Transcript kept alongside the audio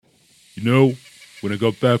You know, when I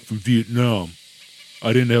got back from Vietnam,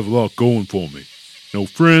 I didn't have a lot going for me. No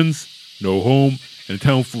friends, no home, and a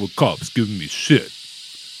town full of cops giving me shit.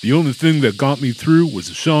 The only thing that got me through was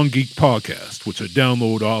the Sean Geek podcast, which I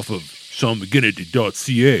download off of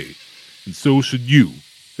SeanMcGinnity.ca. And so should you.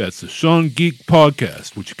 That's the Sean Geek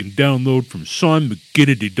podcast, which you can download from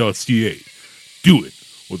SeanMcGinnity.ca. Do it,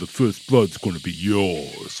 or the first blood's going to be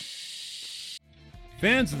yours.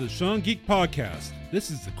 Fans of the Sean Geek podcast, this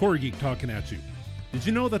is the Corey Geek talking at you. Did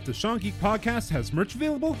you know that the Sean Geek podcast has merch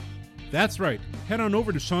available? That's right. Head on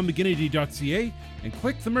over to SeanMcGinnity.ca and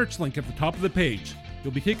click the merch link at the top of the page.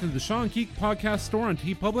 You'll be taken to the Sean Geek podcast store on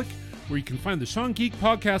TeePublic, where you can find the Sean Geek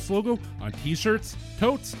podcast logo on t-shirts,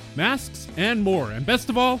 totes, masks, and more. And best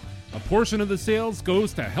of all, a portion of the sales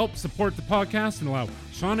goes to help support the podcast and allow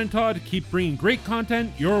Sean and Todd to keep bringing great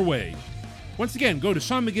content your way. Once again, go to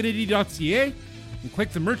SeanMcGinnity.ca and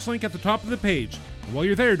click the merch link at the top of the page. And while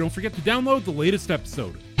you're there, don't forget to download the latest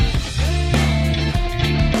episode.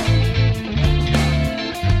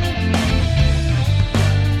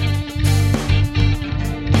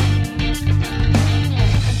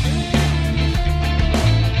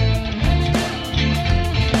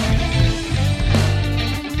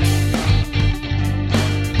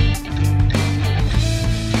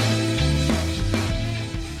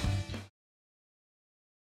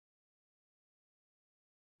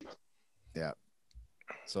 Yeah.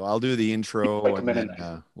 So I'll do the intro and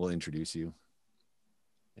then we'll introduce you.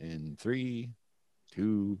 In 3,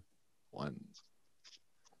 2, 1.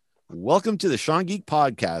 Welcome to the Sean Geek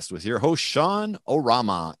podcast with your host, Sean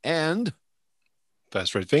Orama and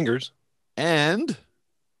Fast Red Fingers and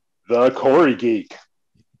the Corey Geek.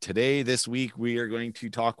 Today, this week, we are going to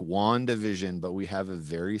talk WandaVision, but we have a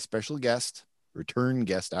very special guest, return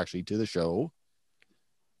guest actually to the show.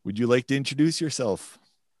 Would you like to introduce yourself?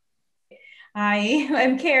 Hi,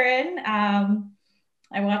 I'm Karen.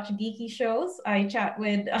 I watch geeky shows. I chat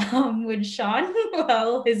with Sean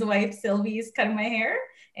while his wife Sylvie is cutting my hair,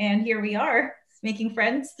 and here we are making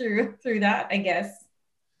friends through that, I guess.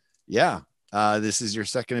 Yeah, this is your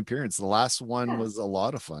second appearance. The last one was a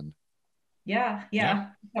lot of fun. Yeah.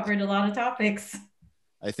 Covered a lot of topics.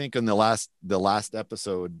 I think in the last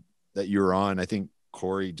episode that you were on, I think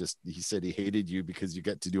Corey he said he hated you because you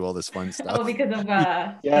get to do all this fun stuff. Oh, because of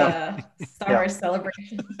the Star Wars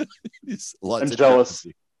celebration. I'm jealous.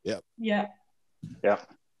 Yeah.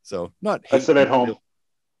 So I sit at home.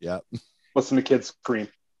 Yeah. Listen to kids scream.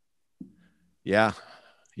 Yeah.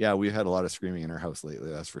 We've had a lot of screaming in our house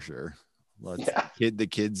lately. That's for sure. The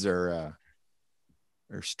kids are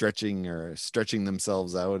stretching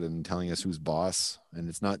themselves out and telling us who's boss, and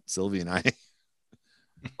it's not Sylvie and I.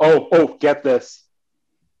 Oh, get this.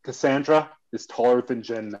 Cassandra is taller than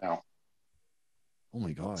Jen now. Oh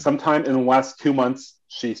my God. Sometime in the last 2 months,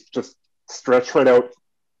 she's just stretched right out.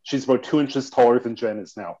 She's about 2 inches taller than Jen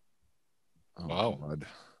is now. Oh, wow. God.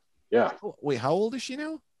 Yeah. Oh, wait, how old is she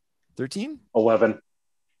now? 13? 11.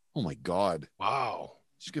 Oh my God. Wow.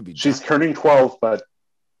 She's turning 12, but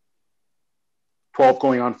 12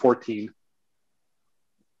 going on 14.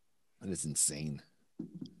 That is insane.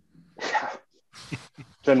 Yeah.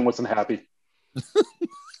 Jen wasn't happy.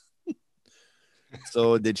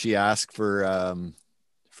 So did she ask for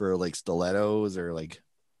like stilettos or like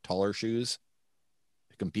taller shoes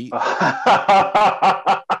to compete?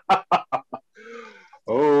 Oh,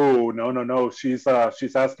 no. She's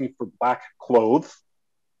asking for black clothes.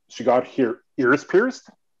 She got her ears pierced,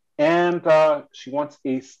 and she wants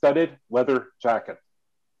a studded leather jacket.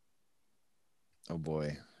 Oh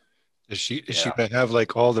boy. Is she gonna have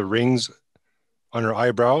like all the rings on her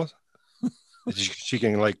eyebrows? she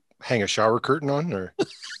can like hang a shower curtain on, or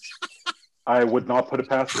I would not put it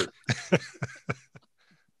past her.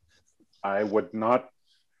 I would not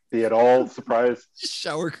be at all surprised.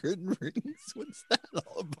 Shower curtain rings? What's that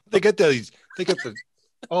all about? They get the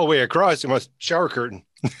all the way across. You must shower curtain.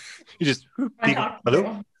 You just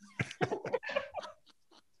hello.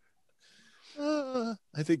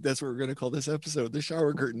 I think that's what we're gonna call this episode, the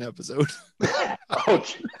shower curtain episode. Oh.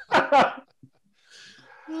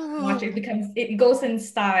 Watch it goes in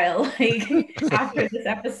style. Like after this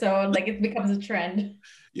episode, like it becomes a trend.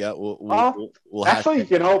 Yeah, we'll actually,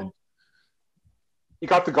 you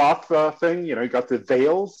got the goth thing. You got the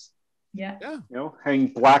veils. Yeah.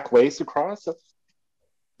 Hanging black lace across.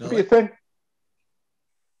 That'd be a thing.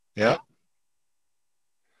 Yeah.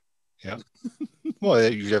 Well,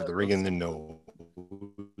 you have the ring in the nose,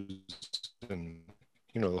 and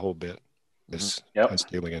the whole bit. This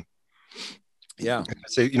unstable again. Yeah.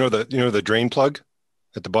 Say the drain plug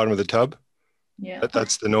at the bottom of the tub. Yeah.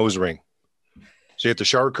 That's the nose ring. So you get the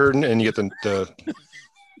shower curtain and you get the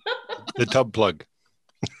The tub plug.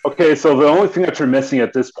 Okay, so the only thing that you're missing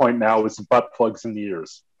at this point now is the butt plugs in the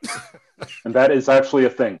ears. And that is actually a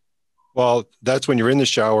thing. Well, that's when you're in the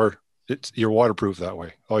shower. You're waterproof that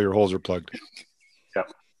way. All your holes are plugged. Yeah.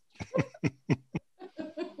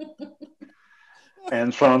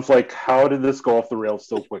 And Sean's like, how did this go off the rails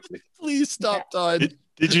so quickly? Please stop, Todd.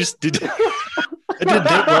 Did you?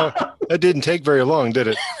 That didn't take very long, did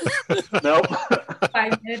it? Nope.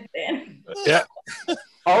 5 minutes in. Yeah.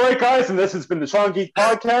 All right, guys, and this has been the Sean Geek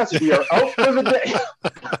Podcast. We are out for the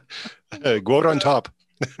day. Go out on top.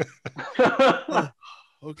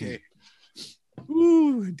 Okay.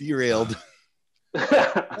 Ooh, derailed.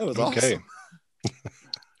 That was Okay. awesome.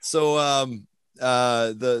 So,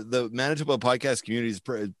 the Manitoba podcast community is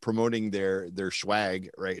promoting their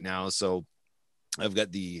swag right now. So, I've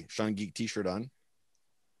got the Sean Geek T-shirt on.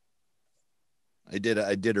 I did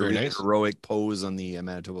a really nice. heroic pose on the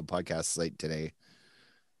Manitoba podcast site today.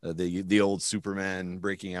 The old Superman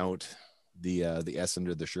breaking out the S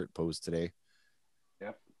under the shirt pose today.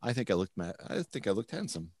 Yep. I think I looked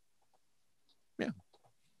handsome. Yeah.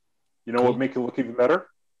 You know what would make it look even better?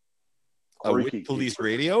 With police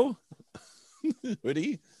radio? Would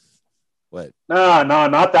he? What? No,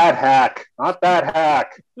 not that hack. Not that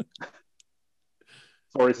hack.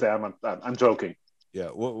 Sorry, Sam. I'm joking. Yeah.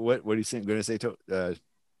 What are you saying? Going to say?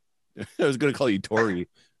 I was going to call you Tori.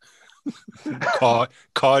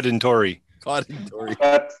 Cod and Tori. Cod and Tori.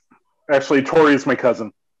 Actually, Tori is my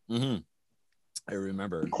cousin. Mm-hmm. I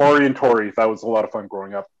remember. Corey and Tori. That was a lot of fun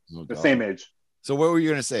growing up. Oh, the God. same age. So what were you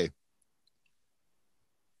going to say?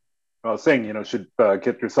 I was saying, should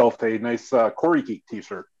get yourself a nice Corey Geek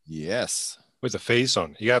T-shirt. Yes. With a face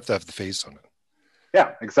on it. You have to have the face on it.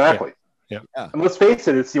 Yeah, exactly. Yeah. And let's face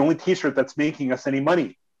it, it's the only T-shirt that's making us any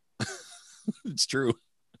money. It's true.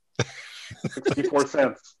 64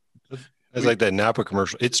 cents. It's like that Napa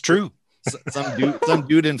commercial. It's true. Some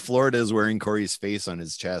dude in Florida is wearing Corey's face on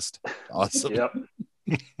his chest. Awesome. Yep.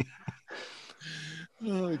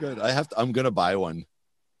 Oh my God. I'm going to buy one.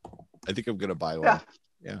 I think I'm going to buy one.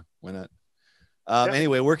 Yeah. Why not?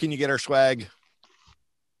 Anyway, where can you get our swag?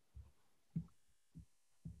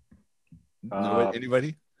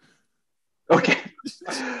 Anybody? Okay.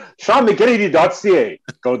 SeanMcGinnity.ca.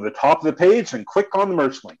 Go to the top of the page and click on the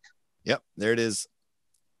merch link. Yep. There it is.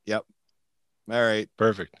 Yep. All right.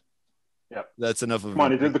 Perfect. Yep. That's enough of Come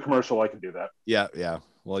on, I did the commercial. I can do that. Yeah.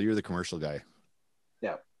 Well, you're the commercial guy.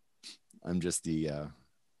 Yeah. I'm just the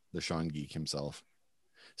Sean Geek himself.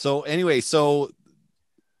 So anyway,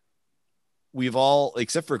 we've all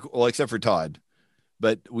except for Todd,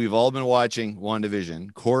 but we've all been watching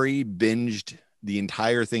WandaVision. Corey binged the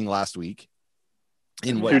entire thing last week.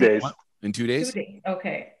 In 2 days. In 2 days? 2 days.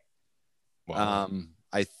 Okay. Wow.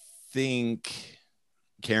 I think,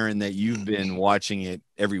 Karen, that you've been watching it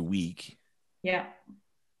every week. Yeah.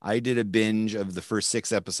 I did a binge of the first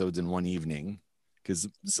 6 episodes in one evening because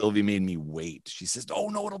Sylvie made me wait. She says, "Oh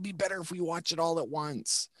no, it'll be better if we watch it all at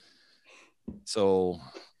once." So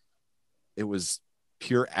it was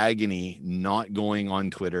pure agony not going on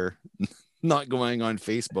Twitter, not going on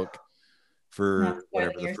Facebook for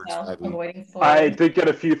whatever the first 5 weeks. I did get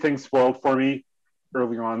a few things spoiled for me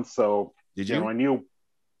early on, so Did you? I knew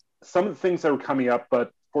some of the things that were coming up,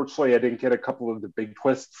 but fortunately I didn't get a couple of the big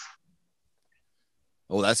twists.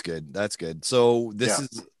 Oh, that's good. That's good. So this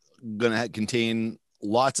is going to contain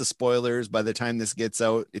lots of spoilers by the time this gets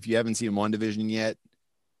out. If you haven't seen WandaVision yet,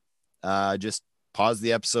 just pause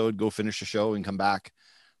the episode, go finish the show and come back.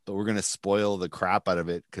 But we're going to spoil the crap out of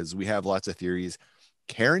it because we have lots of theories.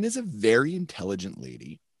 Karen is a very intelligent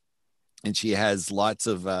lady and she has lots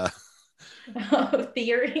of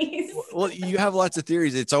theories. Well, you have lots of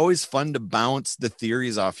theories. It's always fun to bounce the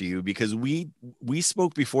theories off of you because we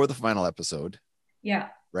spoke before the final episode. Yeah.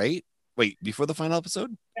 Right? Wait, before the final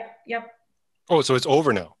episode? Yep. Oh, so it's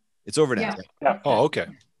over now. It's over now. Yeah. Oh, okay.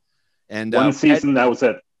 And one season, that was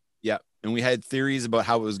it. Yeah. And we had theories about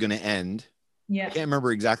how it was going to end. Yeah. I can't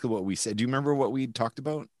remember exactly what we said. Do you remember what we talked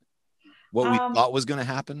about? What we thought was going to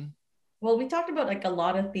happen? Well, we talked about like a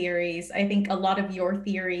lot of theories. I think a lot of your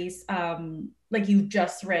theories, like you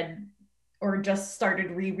just read or just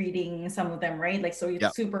started rereading some of them, right? Like, so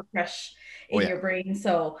it's super fresh in your brain.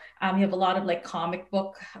 So you have a lot of like comic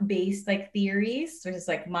book based like theories. So just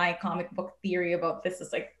like my comic book theory about this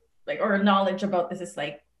is like, or knowledge about this is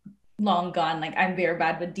like long gone. Like I'm very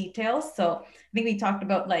bad with details. So I think we talked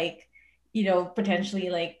about like, you know, potentially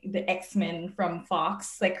like the X-Men from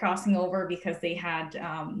Fox, like crossing over because they had,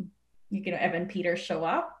 you know, Evan Peters show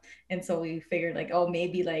up. And so we figured like, oh,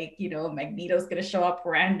 maybe like, you know, Magneto's going to show up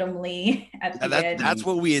randomly at the end. That's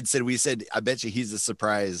what we had said. We said, I bet you he's a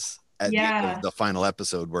surprise at the end of the final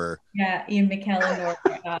episode where Ian McKellen or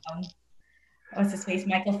what's his face,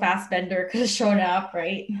 Michael Fassbender could have shown up,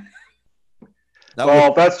 right?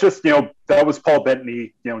 That's just that was Paul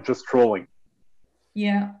Bettany, just trolling.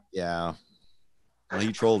 Yeah. Well,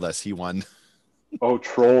 he trolled us. He won. Oh,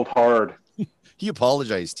 trolled hard. He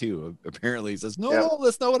apologized too. Apparently, he says, "No,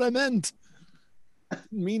 that's not what I meant.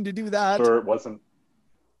 Didn't mean to do that." Sure, it wasn't.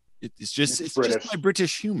 It's just my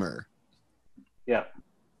British humor. Yeah.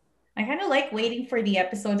 I kind of like waiting for the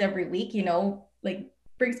episodes every week. Like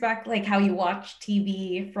brings back like how you watch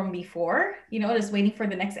TV from before. Just waiting for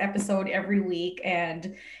the next episode every week,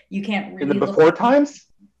 and you can't really in the before times.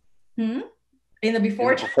 In the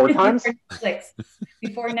before times?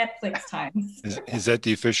 Before Netflix times. Is that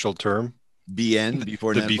the official term? BN,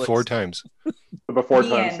 before the Netflix? Before times. The before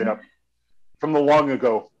times, yeah. From the long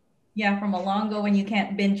ago. Yeah, from a long ago when you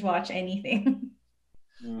can't binge watch anything.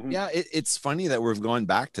 Yeah, it's funny that we've gone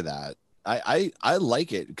back to that. I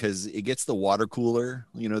like it because it gets the water cooler.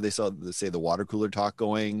 They say the water cooler talk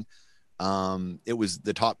going. It was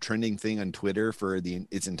the top trending thing on Twitter for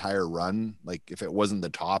its entire run. Like if it wasn't the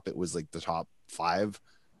top, it was like the top 5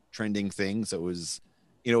 trending things. So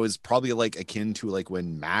it was probably like akin to like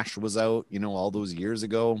when MASH was out, all those years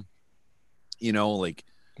ago.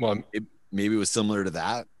 Maybe it was similar to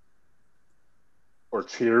that. Or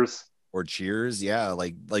Cheers. Yeah,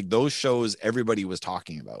 like those shows everybody was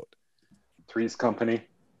talking about. Three's Company.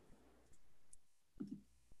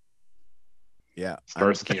 Yeah,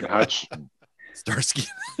 Starsky and Hutch. Starsky.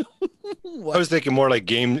 I was thinking more like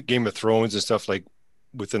Game of Thrones and stuff like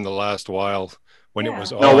within the last while when it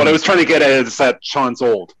was. No, what I was trying to get at is that Sean's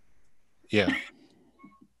old. Yeah,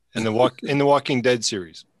 and in the Walking Dead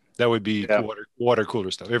series, that would be water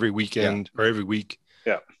cooler stuff every weekend or every week.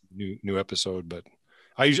 Yeah, new episode. But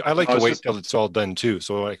I like to wait till it's all done too,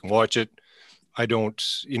 so I can watch it. I don't,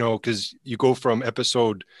 because you go from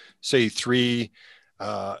episode say 3,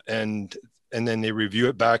 and then they review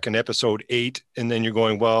it back in episode 8, and then you're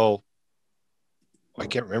going, well, I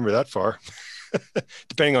can't remember that far,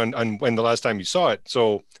 depending on when the last time you saw it.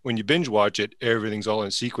 So when you binge watch it, everything's all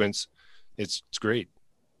in sequence. It's great.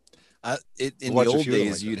 In the old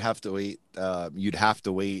days, you'd have to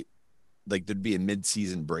wait. Like there'd be a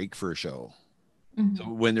mid-season break for a show. Mm-hmm. So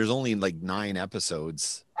when there's only like 9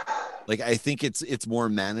 episodes, like I think it's more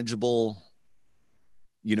manageable.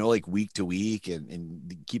 Like week to week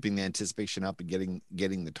and keeping the anticipation up and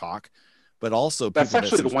getting the talk, but also that's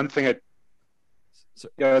actually the one thing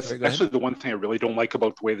the one thing I really don't like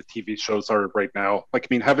about the way the TV shows are right now. Like, I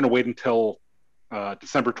mean, having to wait until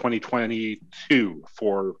December 2022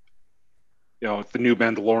 for the new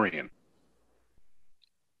Mandalorian,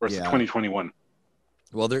 or it's 2021.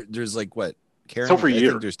 Well, there's like what, Karen? So for a year,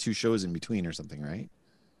 I think there's 2 shows in between or something, right?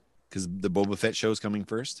 Because the Boba Fett show's coming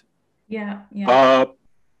first. Yeah.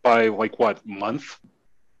 By like what month?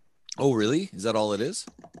 Oh, really? Is that all it is?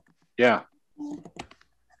 Yeah.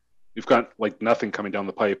 We've got like nothing coming down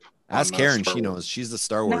the pipe. Ask Karen, she knows. She's the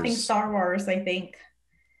Star Wars. Nothing Star Wars, I think.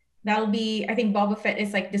 That'll be, I think Boba Fett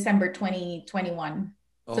is like December 2021.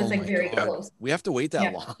 So it's like very close. We have to wait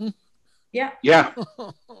that long? Yeah. Yeah.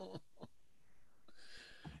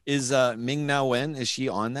 Is Ming-Na Wen, is she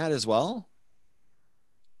on that as well?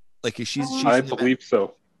 Like is she's I believe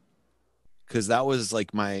so. Because that was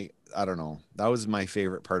like that was my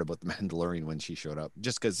favorite part about The Mandalorian when she showed up.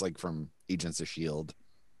 Just because like from Agents of S.H.I.E.L.D.,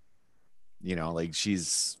 like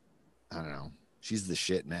she's the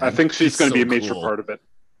shit, man. I think she's going to be a major part of it.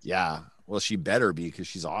 Yeah. Well, she better be because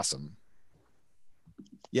she's awesome.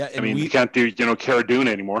 Yeah. I mean, you can't do, Cara Dune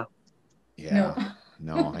anymore. Yeah.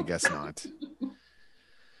 No, I guess not.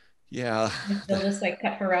 Yeah. They'll just like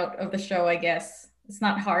cut her out of the show, I guess. It's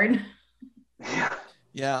not hard.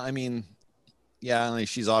 Yeah. I mean, like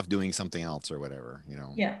she's off doing something else or whatever,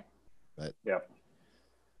 Yeah. But yeah.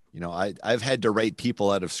 I've had to write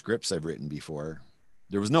people out of scripts I've written before.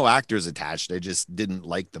 There was no actors attached. I just didn't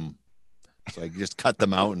like them. So I just cut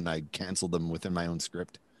them out and I canceled them within my own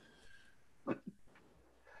script.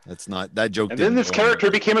 That's not that joke. And then this character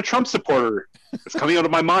became a Trump supporter. It's coming out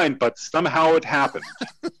of my mind, but somehow it happened.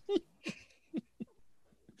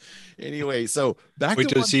 Anyway, so wait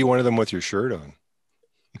to see one of them with your shirt on.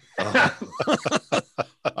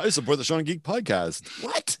 I support the Sean Geek podcast.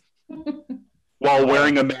 What? While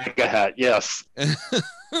wearing a MAGA hat, yes.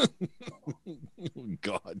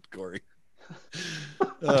 God, Corey.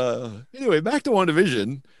 Anyway, back to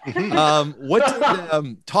WandaVision.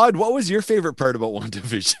 Todd, what was your favorite part about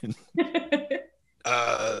WandaVision?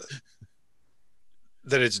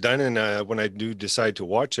 That it's done, and when I do decide to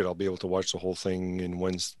watch it, I'll be able to watch the whole thing in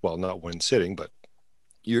not one sitting, but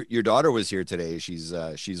Your daughter was here today.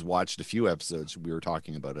 She's watched a few episodes. We were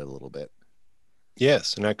talking about it a little bit.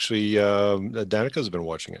 Yes, and actually, Danica's been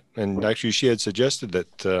watching it, and actually, she had suggested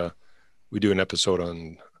that we do an episode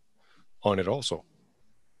on it also.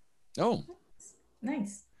 Oh,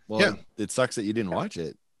 nice. Well, yeah. It sucks that you didn't watch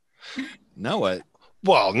it. Now what?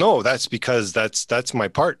 Well, no, that's because that's my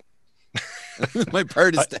part. My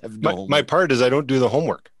part is to have no my part is I don't do the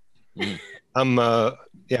homework. I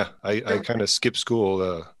kind of skip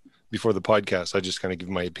school before the podcast. I just kind of give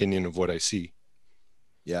my opinion of what I see.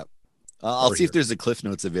 Yeah. I'll see if there's a Cliff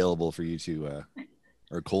Notes available for you to,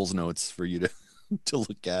 or Cole's Notes for you to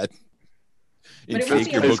look at. He just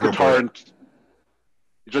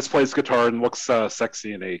plays guitar and looks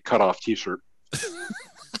sexy in a cutoff T-shirt.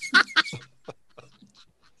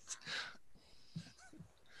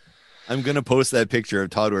 I'm gonna post that picture of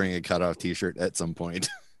Todd wearing a cutoff T-shirt at some point.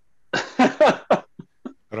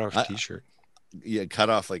 Cutoff T-shirt. Yeah, cut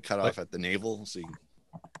off at the navel. So you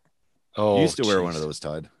you used to wear one of those,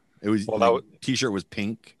 Todd. It was T-shirt was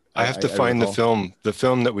pink. I have to find the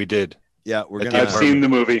film that we did. Yeah, I've seen the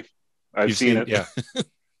movie. I've seen it. Yeah,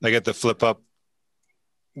 I got the flip up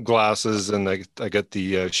glasses, and I got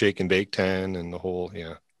the shake and bake tan, and the whole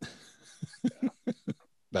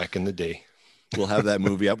back in the day. We'll have that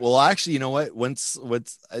movie up. Well, actually, you know what? Once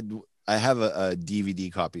I have a DVD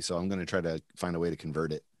copy, so I'm going to try to find a way to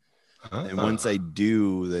convert it. And once I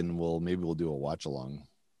do, then we'll do a watch along.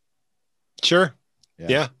 Sure.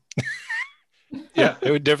 Yeah. Yeah,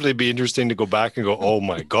 it would definitely be interesting to go back and go, oh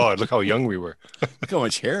my God, look how young we were. Look how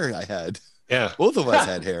much hair I had. Yeah. Both of us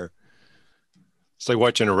had hair. It's like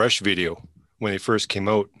watching a Rush video when they first came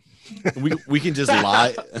out. We can just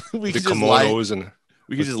lie. We can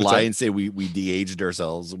just lie and say we de-aged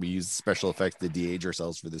ourselves. We used special effects to de-age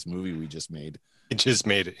ourselves for this movie we just made. It just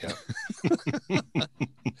made it,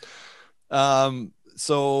 yeah.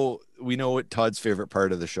 So we know what Todd's favorite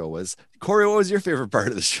part of the show was. Corey, what was your favorite part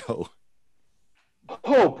of the show?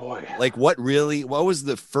 Oh boy. Like what was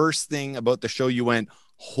the first thing about the show you went,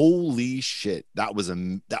 holy shit, that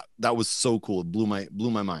was so cool. It blew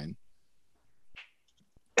my mind.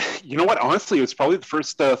 You know what? Honestly, it was probably the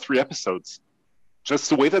first 3 episodes. Just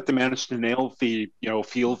the way that they managed to nail the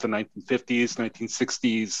feel of the 1950s,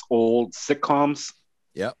 1960s old sitcoms.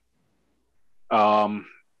 Yep. I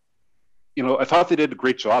thought they did a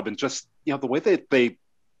great job, and just the way that they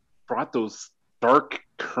brought those dark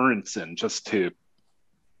currents in, just to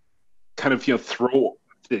kind of throw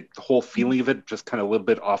the whole feeling of it just kind of a little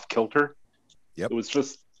bit off kilter. Yep. It was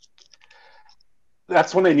just,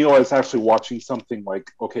 that's when I knew I was actually watching something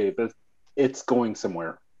like, okay, it's going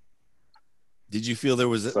somewhere. Did you feel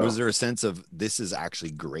was there a sense of this is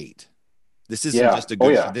actually great? This isn't just a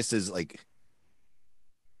good, this is like,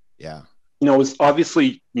 yeah. It was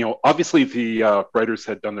obviously the writers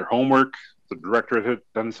had done their homework. The director had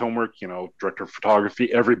done his homework, director of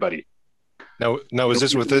photography, everybody. Now was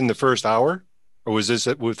this within the first hour, or was this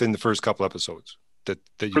within the first couple episodes that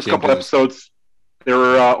you first couple episodes? They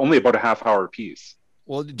were only about a half hour piece.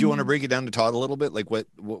 Well, do you want to break it down to Todd a little bit? Like what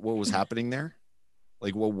was happening there?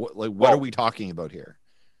 Like what are we talking about here?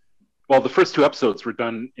 Well, the first 2 episodes were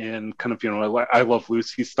done in kind of I Love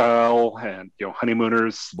Lucy style, and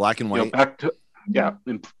honeymooners, black and white,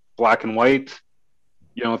 in black and white.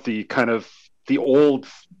 The kind of the old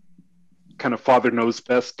kind of father knows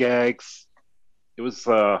best gags. It was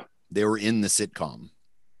they were in the sitcom.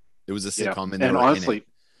 It was a sitcom, and honestly,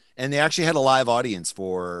 and they actually had a live audience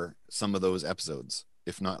for some of those episodes.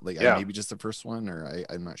 If not, maybe just the first one, or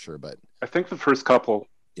I'm not sure, but I think the first couple.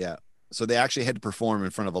 Yeah. So they actually had to perform in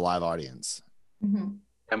front of a live audience. Mm-hmm.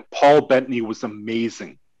 And Paul Bettany was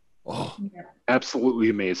amazing. Oh, yeah. Absolutely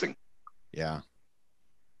amazing. Yeah.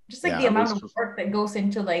 Just like the amount of work that goes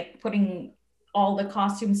into like putting all the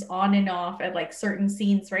costumes on and off at like certain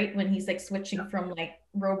scenes, right? When he's like switching from like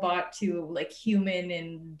robot to like human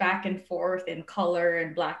and back and forth in color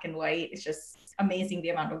and black and white. It's just amazing the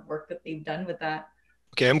amount of work that they've done with that.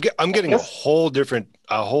 Okay, I'm getting a whole different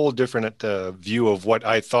view of what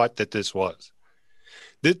I thought that this was.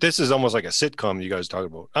 This is almost like a sitcom you guys talk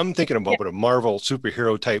about. I'm thinking about a Marvel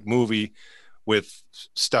superhero type movie with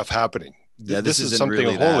stuff happening. Yeah, this is something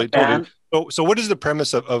really totally. So what is the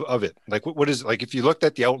premise of it? Like what is, like, if you looked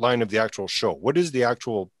at the outline of the actual show, what is the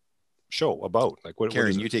actual show about? Like what? Karen,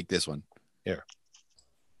 what is you take this one. Yeah.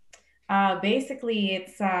 Basically,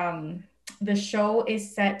 it's the show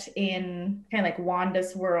is set in kind of like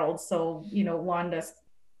Wanda's world. So, Wanda's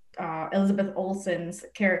Elizabeth Olsen's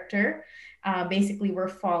character, basically we're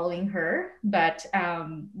following her, but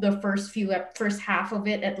the first half of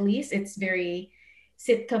it, at least, it's very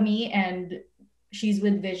sitcom-y, and she's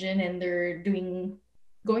with Vision and they're doing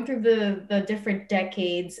going through the different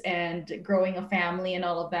decades and growing a family and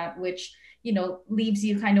all of that, which, you know, leaves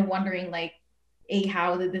you kind of wondering like,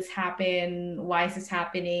 how did this happen? Why is this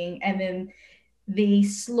happening? And then they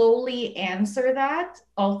slowly answer that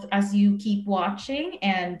all as you keep watching,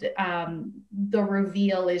 and the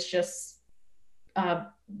reveal is just I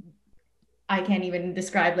can't even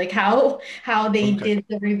describe like how they did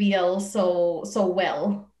the reveal so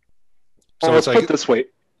well. So let's put it this way.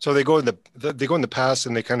 So they go in the past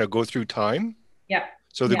and they kind of go through time. Yeah.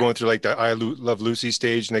 So they're going through like the I Love Lucy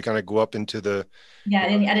stage, and they kind of go up into the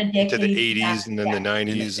at a decade, into the 80s and then the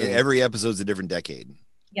 90s. And every episode's a different decade.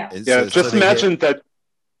 Yeah. Just imagine that.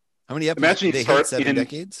 How many episodes? Imagine you start 7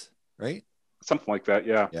 decades, right? Something like that,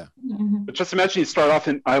 yeah. Yeah. Mm-hmm. But just imagine you start off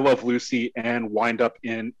in I Love Lucy and wind up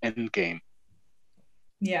in Endgame.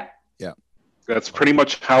 Yeah. Yeah. That's pretty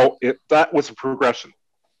much how that was a progression.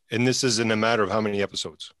 And this is in a matter of how many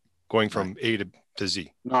episodes? Going from A to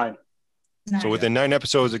Z. 9. So within 9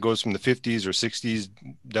 episodes, it goes from the 50s or 60s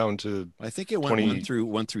down to. I think it went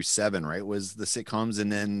 1 through 7, right? Was the sitcoms,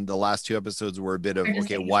 and then the last 2 episodes were a bit of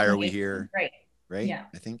why are we here? Right. Yeah.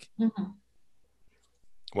 I think. Mm-hmm.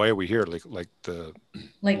 Why are we here? Like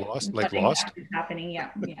Lost, like Lost happening. Yeah.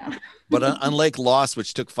 But unlike Lost,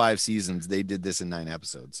 which took 5 seasons, they did this in 9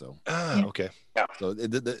 episodes. So okay. Yeah. So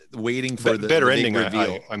the waiting for the better the ending,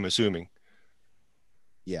 reveal. I'm assuming.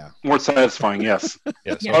 Yeah. More satisfying, yes.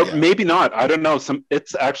 Yes. Yeah. Or maybe not. I don't know.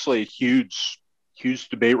 It's actually a huge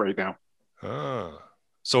debate right now.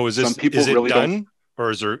 So is this people is it really done,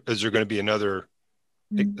 or is there going to be another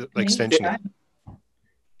extension?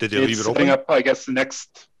 Did they leave it open? Setting up, I guess, the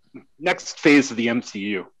next phase of the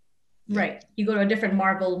MCU. Right. You go to a different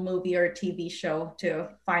Marvel movie or TV show to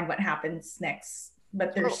find what happens next,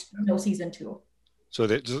 but there's no season 2. So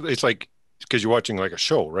it's like, because you're watching like a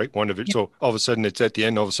show, right? One of it. Yeah. So all of a sudden it's at the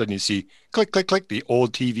end. All of a sudden you see click, click, click, the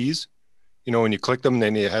old TVs. You know, when you click them,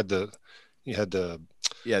 then you had the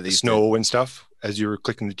snow and stuff as you were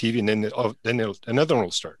clicking the TV, and then another one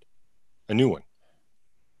will start, a new one.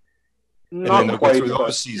 Not and then quite. Go through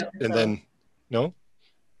those seasons, and then no.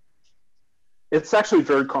 It's actually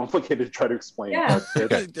very complicated to try to explain. Yeah.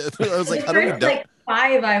 I was like, I don't know. Like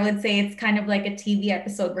 5, I would say it's kind of like a TV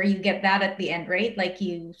episode where you get that at the end, right? Like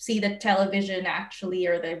you see the television actually,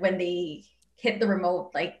 or when they hit the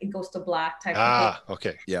remote, like it goes to black type of thing.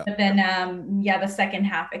 Okay. Yeah. But then, the second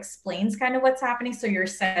half explains kind of what's happening. So you're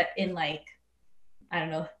set in like, I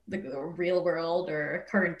don't know, the real world or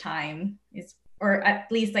current time or at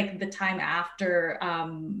least like the time after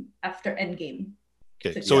Endgame.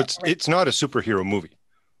 Okay, so it's not a superhero movie.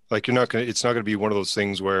 Like it's not gonna be one of those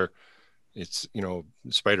things where it's, you know,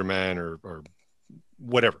 Spider-Man or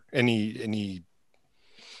whatever, any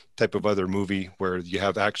type of other movie where you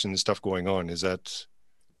have action and stuff going on. Is that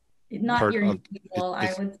not your usual?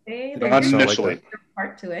 I would say not initially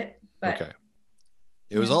part to it, but okay.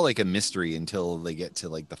 It was all like a mystery until they get to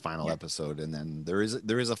like the final episode, and then there is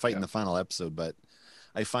a fight in the final episode. But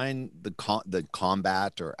I find the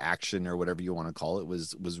combat or action or whatever you want to call it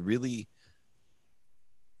was really.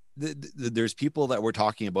 There's people that were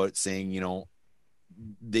talking about saying, you know,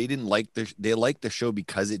 they didn't like they liked the show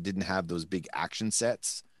because it didn't have those big action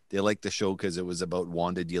sets. They liked the show because it was about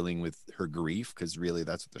Wanda dealing with her grief, because really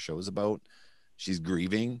that's what the show is about. She's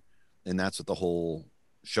grieving, and that's what the whole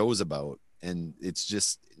show is about. And it's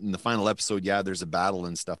just in the final episode, there's a battle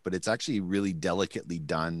and stuff, but it's actually really delicately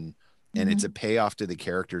done. And it's a payoff to the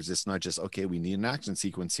characters. It's not just, okay, we need an action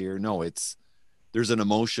sequence here. No, there's an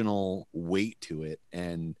emotional weight to it.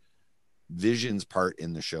 And Vision's part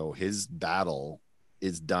in the show, his battle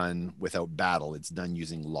is done without battle. It's done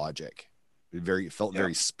using logic. It felt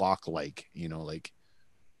very Spock-like, you know, like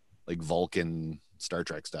Vulcan Star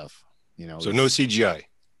Trek stuff, you know. So no CGI.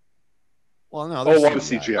 Well, no, there's a lot of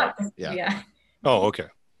CGI. Yeah. Oh, okay.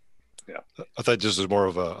 Yeah. I thought this was more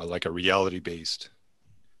of a reality based.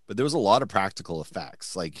 But there was a lot of practical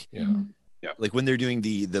effects, like like when they're doing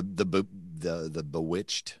the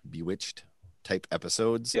bewitched type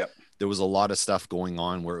episodes. Yeah. There was a lot of stuff going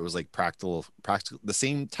on where it was like practical, the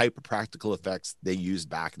same type of practical effects they used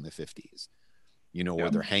back in the 50s. You know, where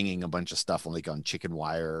they're hanging a bunch of stuff on chicken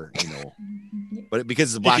wire, you know, but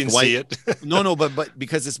because it's black and white, see it. no, but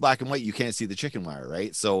because it's black and white, you can't see the chicken wire,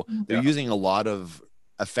 right? So they're using a lot of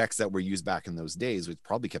effects that were used back in those days, which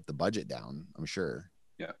probably kept the budget down, I'm sure.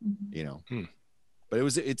 Yeah. You know, but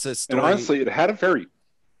it's a story. And honestly, it had a very,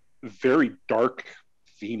 very dark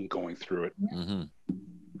theme going through it. Mm-hmm.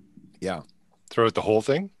 Yeah. Throughout the whole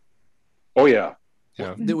thing. Oh yeah.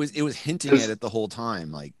 Yeah. It was hinting at it the whole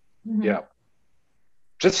time, like. Yeah.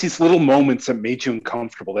 just these little moments that made you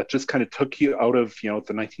uncomfortable, that just kind of took you out of, the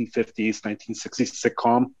 1950s, 1960s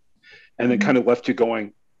sitcom, and then kind of left you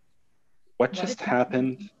going, what just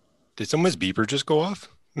happened? Did someone's beeper just go off?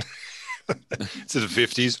 It's the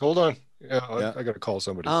 50s. Hold on. Yeah. I got to call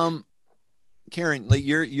somebody. Karen, like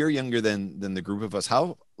you're younger than the group of us.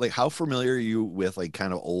 How familiar are you with like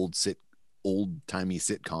kind of old-timey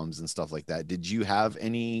sitcoms and stuff like that? Did you have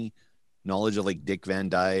any knowledge of like Dick Van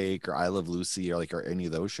Dyke or I Love Lucy or any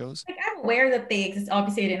of those shows? Like, I'm aware that they exist.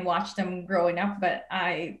 Obviously, I didn't watch them growing up, but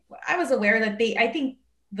I was aware that I think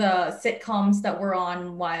the sitcoms that were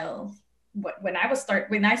on when I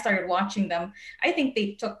started watching them, I think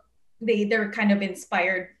they're kind of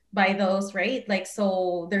inspired by those, right? Like,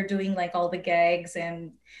 so they're doing like all the gags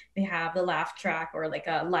and they have the laugh track or like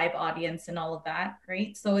a live audience and all of that,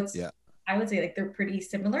 right? So it's, I would say like they're pretty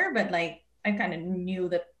similar, but like I kind of knew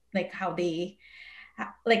that like how they,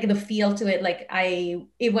 like the feel to it. Like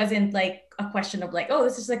it wasn't like a question of like, oh,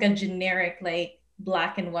 this is like a generic, like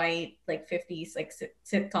black and white, like 50s, like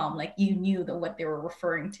sitcom. Like you knew what they were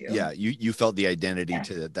referring to. Yeah. You felt the identity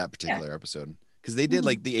to that particular episode. Because they did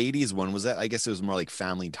like the 80s one. Was that, I guess it was more like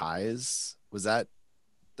Family Ties. Was that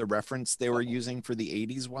the reference they were using for the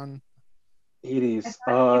 80s one? 80s.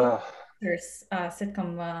 There's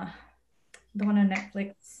sitcom, the one on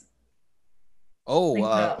Netflix. Oh,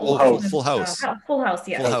 like Full House. Full House,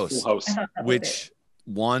 yeah. Full House. Which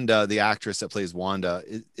Wanda, the actress that plays Wanda,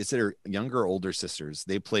 is it her younger or older sisters?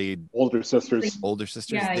 They played older sisters. Older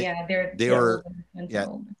sisters. Yeah,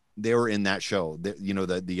 they were in that show.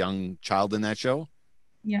 The young child in that show.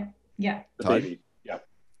 Yeah. The baby.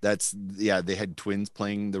 Yeah. They had twins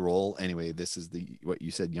playing the role. Anyway, this is what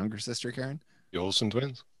you said, younger sister, Karen? The Olsen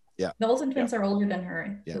twins? Yeah. The Olsen twins are older than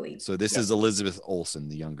her. Yeah. So this is Elizabeth Olsen,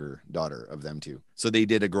 the younger daughter of them two. So they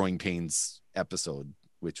did a Growing Pains episode,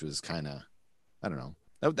 which was kind of, I don't know.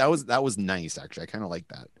 That was nice, actually. I kind of like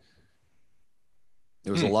that.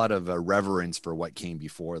 There was a lot of reverence for what came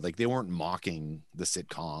before. Like they weren't mocking the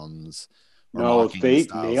sitcoms. No, they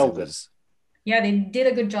nailed it. Yeah, they did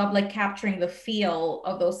a good job, like capturing the feel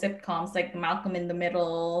of those sitcoms, like Malcolm in the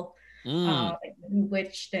Middle, like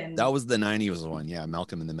Bewitched, and that was the 90s one. Yeah,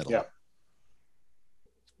 Malcolm in the Middle.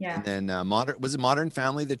 Yeah. And then Modern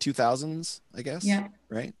Family, the 2000s, I guess. Yeah.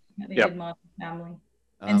 Right. Yeah, they did Modern Family,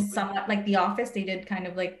 and somewhat like The Office. They did kind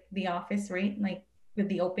of like The Office, right? Like with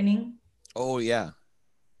the opening. Oh yeah.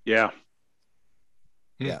 Yeah.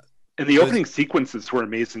 Yeah. And the opening sequences were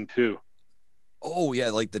amazing too. Oh yeah,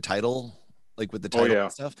 like the title, like with the title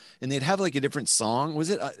and stuff. And they'd have like a different song. Was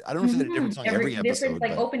it? I don't know if they had a different song every episode. Different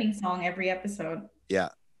like opening song every episode. Yeah.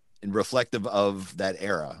 And reflective of that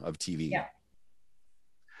era of TV. Yeah.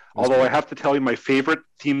 Although I have to tell you, my favorite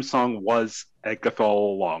theme song was Agatha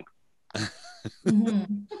All Along.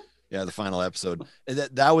 Yeah, the final episode.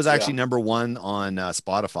 That was actually number one on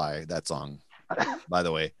Spotify, that song. By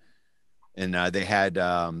the way, and they had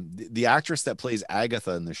the actress that plays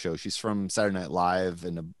Agatha in the show. She's from Saturday Night Live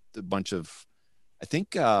and a bunch of, I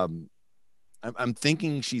think I'm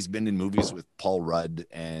thinking she's been in movies with Paul Rudd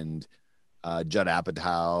and Judd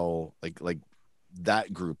Apatow, like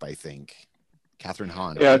that group. I think Catherine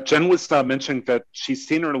Hahn. Yeah, Jen was mentioning that she's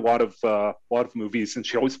seen her in a lot of movies, and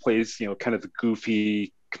she always plays kind of the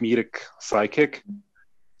goofy comedic sidekick.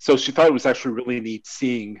 So she thought it was actually really neat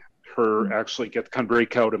seeing her actually get to kind of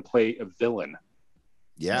break out and play a villain.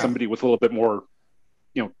 Yeah. Somebody with a little bit more,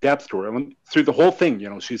 depth to her. And through the whole thing,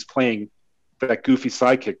 she's playing that goofy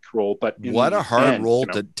sidekick role. But what a hard role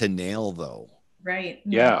to nail, though. Right.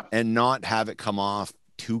 Yeah. And not have it come off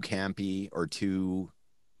too campy or too,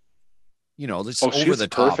 just over the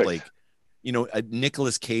top. Like, a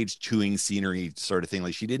Nicolas Cage chewing scenery sort of thing.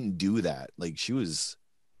 Like she didn't do that. Like she was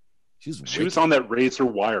on that razor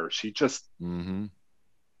wire. She just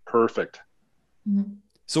perfect.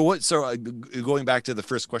 So going back to the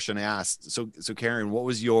first question I asked, so Karen, what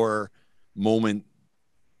was your moment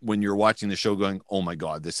when you're watching the show going, oh my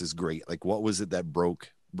God, this is great? Like what was it that broke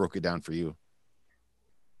it down for you?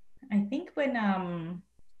 I think when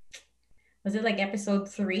was it like episode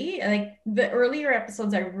 3? Like the earlier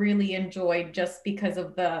episodes I really enjoyed just because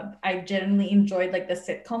of I genuinely enjoyed like the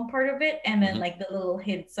sitcom part of it, and then like the little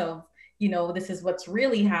hints of this is what's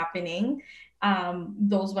really happening.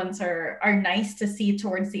 Those ones are nice to see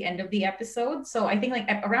towards the end of the episode. So I think like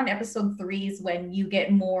around episode 3 is when you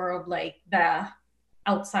get more of like the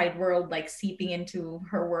outside world like seeping into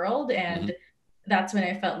her world, and that's when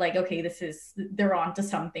I felt like, okay, they're on to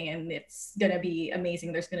something and it's gonna be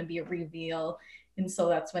amazing. There's gonna be a reveal, And so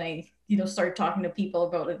that's when I, started talking to people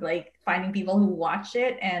about it, like finding people who watch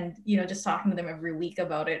it, and, just talking to them every week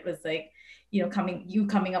about it was like,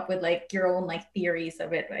 coming up with like your own like theories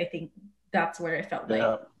of it. I think that's where I felt like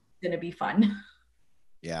it's gonna be fun.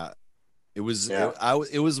 Yeah. It was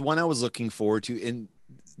it was one I was looking forward to. And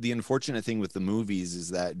the unfortunate thing with the movies is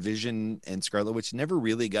that Vision and Scarlet Witch never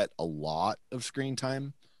really got a lot of screen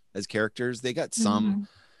time as characters. They got some,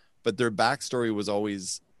 but their backstory was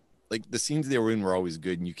always like, the scenes they were in were always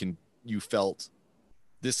good, and you felt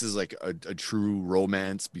this is like a true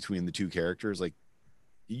romance between the two characters. Like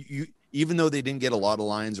you even though they didn't get a lot of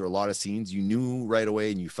lines or a lot of scenes, you knew right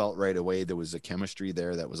away and you felt right away there was a chemistry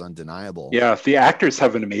there that was undeniable. Yeah, the actors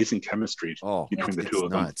have an amazing chemistry between the two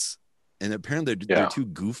of them. And apparently they're two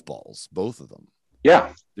goofballs, both of them.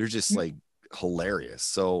 Yeah, they're just like hilarious.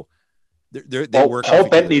 So they work. Paul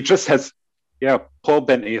Bettany Paul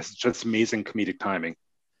Bettany has just amazing comedic timing.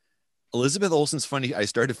 Elizabeth Olsen's funny. I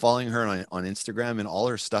started following her on Instagram, and all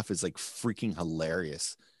her stuff is like freaking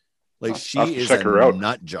hilarious. Like she is a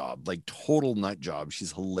nut job, like total nut job.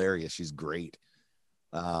 She's hilarious. She's great.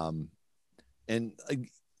 And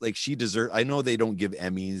like she deserves, I know they don't give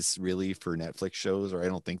Emmys really for Netflix shows, or I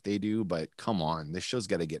don't think they do, but come on, this show's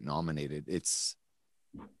got to get nominated.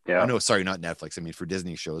 No, sorry, not Netflix. I mean, for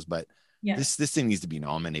Disney shows, but this thing needs to be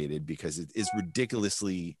nominated because it is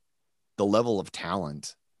ridiculously the level of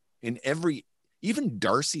talent in even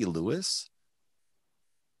Darcy Lewis,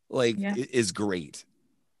 is great.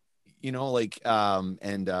 Oh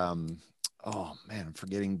man, I'm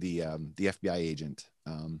forgetting the FBI agent.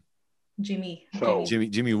 Jimmy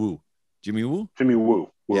Woo.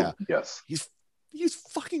 Yeah. Yes. He's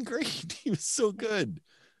fucking great. He was so good.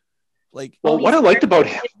 Like, what I liked about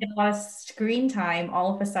him, a lot of screen time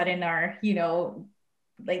all of a sudden are,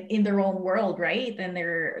 like in their own world, right? And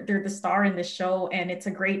they're the star in the show, and it's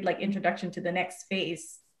a great like introduction to the next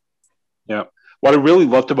phase. Yeah. What I really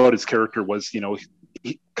loved about his character was,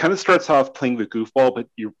 he kind of starts off playing the goofball, but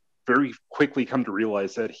you very quickly come to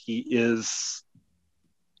realize that he's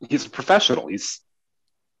a professional.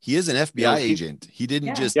 He is an FBI agent. He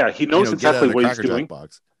didn't just he knows exactly what he's doing.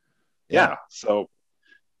 Box. So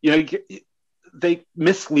they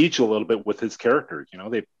mislead you a little bit with his character.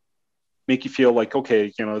 They make you feel like,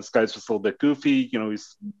 okay, this guy's just a little bit goofy. He's going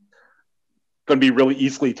to be really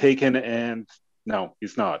easily taken, and no,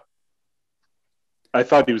 he's not. I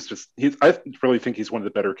thought he was I really think he's one of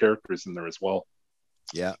the better characters in there as well.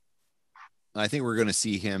 Yeah. I think we're going to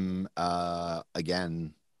see him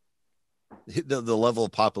again. The level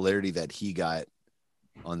of popularity that he got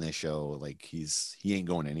on this show, like he ain't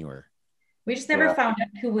going anywhere. We just never found out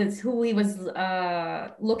who he was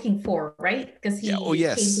looking for, right? Because he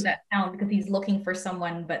came to that town because he's looking for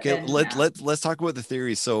someone. But let's talk about the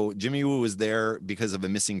theory. So Jimmy Woo was there because of a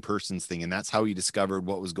missing persons thing, and that's how he discovered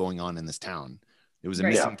what was going on in this town. It was a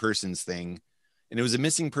missing persons thing, and it was a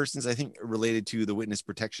missing persons, I think, related to the witness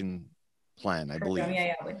protection plan, I believe.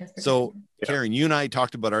 So Karen, you and I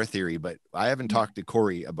talked about our theory, but I haven't talked to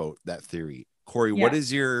Corey about that theory. Corey, what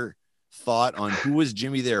is your thought on who was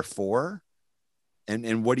Jimmy there for,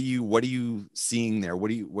 and what are you seeing there? What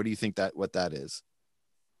do you think what that is?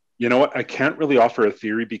 You know what? I can't really offer a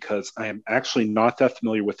theory because I am actually not that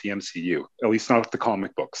familiar with the MCU, at least not with the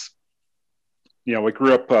comic books. I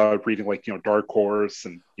grew up reading Dark Horse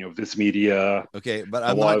and Viz Media. Okay, but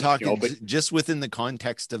I'm not talking just within the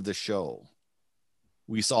context of the show.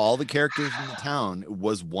 We saw all the characters in the town.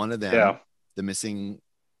 Was one of them the missing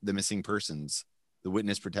persons, the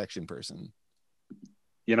witness protection person?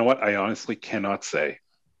 You know what? I honestly cannot say.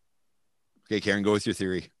 Okay, Karen, go with your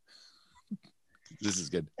theory. This is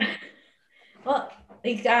good. Well,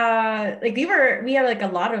 we have like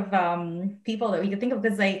a lot of people that we could think of,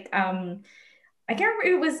 because I can't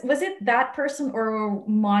remember, was it that person or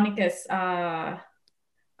Monica's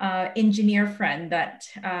engineer friend that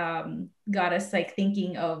got us like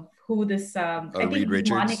thinking of who this I think Reed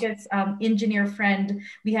Richards. Monica's engineer friend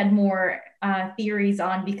we had more theories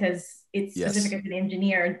on, because it's specific to the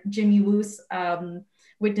engineer. Jimmy Woo's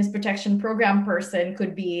witness protection program person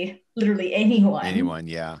could be literally anyone.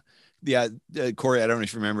 Corey, I don't know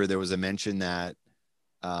if you remember, there was a mention that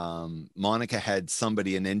Monica had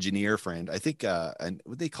an engineer friend, I think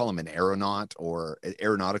what they call him, an aeronaut or an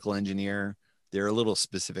aeronautical engineer. They're a little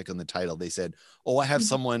specific on the title. They said, I have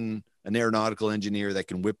someone, an aeronautical engineer that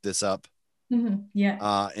can whip this up in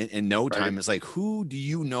no time. It's like, who do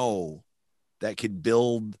you know that could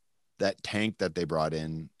build that tank that they brought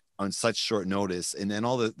in on such short notice? And then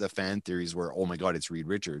all the fan theories were, oh my God, it's Reed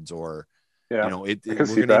Richards, or we're going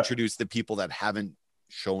to introduce the people that haven't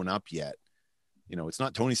shown up yet. It's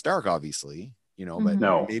not Tony Stark, obviously, you know, but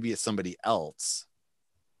No. maybe it's somebody else.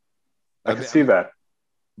 I can see that.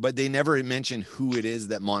 But they never mention who it is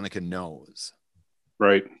that Monica knows.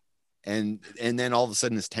 Right. And then all of a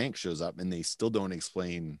sudden this tank shows up and they still don't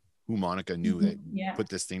explain who Monica knew that put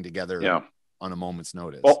this thing together on a moment's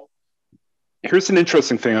notice. Well, here's an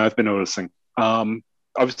interesting thing I've been noticing.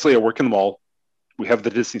 Obviously I work in the mall. We have the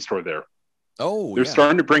Disney store there. Oh, they're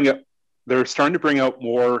starting to bring out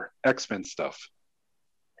more X-Men stuff.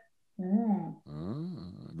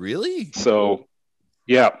 Really? So,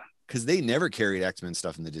 yeah. Because they never carried X-Men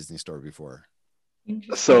stuff in the Disney store before.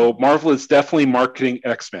 So Marvel is definitely marketing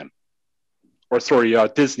X-Men. Or sorry,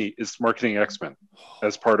 Disney is marketing X-Men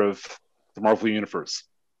as part of the Marvel Universe.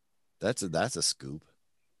 That's a scoop.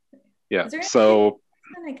 Yeah. So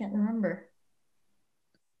I can't remember.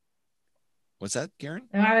 What's that, Karen?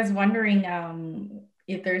 No, I was wondering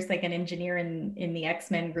if there's like an engineer in the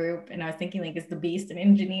X-Men group, and I was thinking like, is the Beast an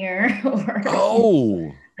engineer?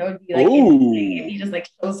 Or that would be like if he just like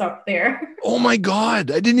shows up there. Oh my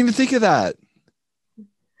God, I didn't even think of that.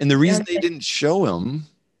 And the reason they didn't show him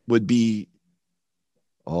would be,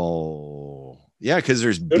 because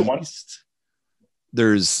there's Beast.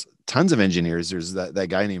 There's tons of engineers. There's that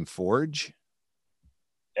guy named Forge.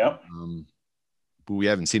 Yeah. But we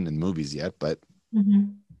haven't seen in the movies yet, but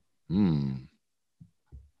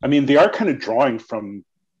I mean, they are kind of drawing from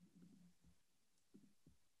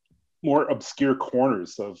more obscure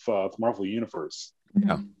corners of the Marvel Universe.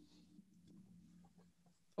 Yeah.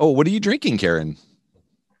 Oh, what are you drinking, Karen?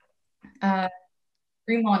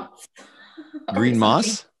 Green Moss. Green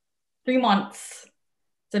Moss? 3 months.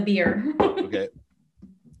 It's a beer. Okay.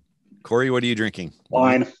 Corey, what are you drinking?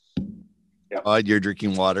 Wine. Yeah. You're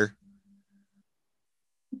drinking water.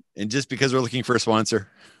 And just because we're looking for a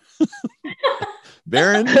sponsor,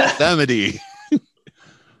 Baron Samedi.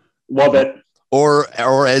 Love it.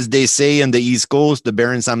 Or as they say in the East Coast, the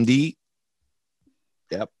Baron Samedi.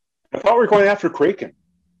 Yep. I thought we were going after Kraken.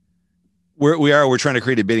 We're trying to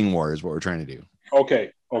create a bidding war is what we're trying to do.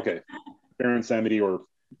 Okay. Baron Samedi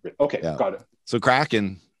got it. So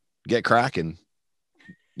Kraken, get Kraken.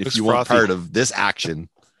 If you want part of this action.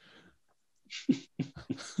 It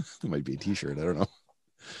might be a t-shirt. I don't know.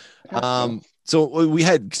 So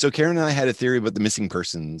Karen and I had a theory about the missing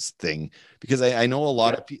persons thing, because I know a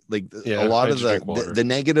lot of people, like a lot of the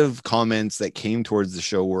negative comments that came towards the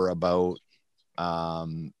show were about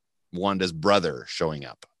Wanda's brother showing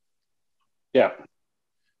up. Yeah.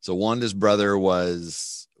 So Wanda's brother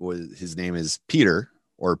was his name is Peter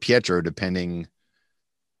or Pietro, depending.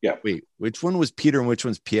 Yeah. Wait, which one was Peter and which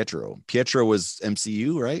one's Pietro? Pietro was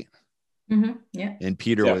MCU, right? Yeah. And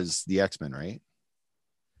Peter was the X-Men, right?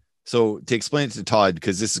 So to explain it to Todd,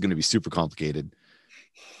 because this is going to be super complicated,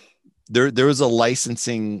 there was a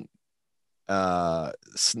licensing, not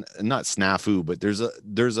snafu, but there's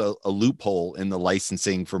a loophole in the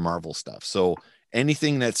licensing for Marvel stuff. So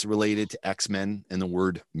anything that's related to X-Men and the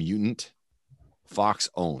word mutant, Fox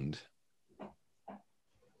owned,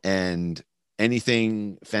 and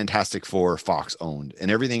anything Fantastic Four, Fox owned,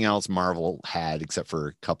 and everything else Marvel had, except for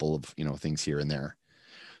a couple of things here and there.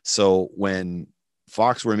 So when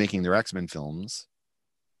Fox were making their X-Men films,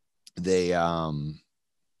 they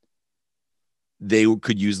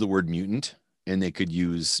could use the word mutant, and they could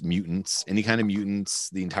use mutants, any kind of mutants,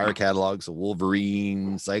 the entire catalog. So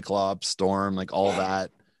Wolverine, Cyclops, Storm, like all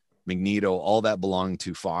that, Magneto, all that belonged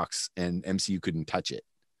to Fox, and MCU couldn't touch it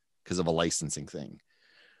because of a licensing thing.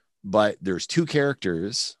 But there's two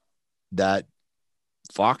characters that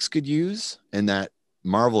Fox could use and that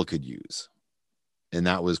Marvel could use. And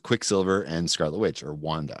that was Quicksilver and Scarlet Witch, or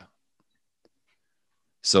Wanda.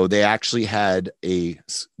 So they actually had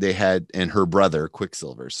and her brother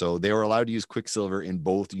Quicksilver. So they were allowed to use Quicksilver in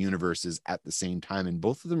both universes at the same time. And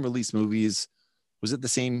both of them released movies. Was it the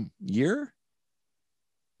same year?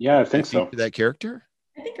 Yeah, I think so. That character?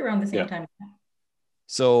 I think around the same time.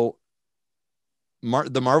 So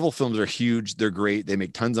the Marvel films are huge. They're great. They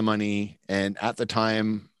make tons of money. And at the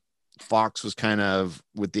time, Fox was kind of,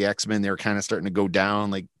 with the X-Men, they were kind of starting to go down.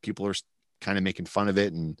 Like people are kind of making fun of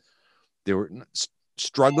it, and they were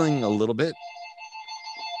struggling a little bit.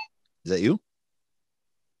 Is that you?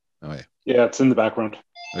 Oh yeah, it's in the background.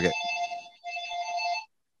 Okay.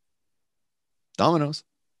 Dominoes.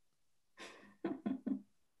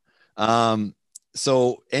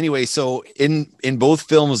 So anyway, so in both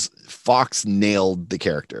films, Fox nailed the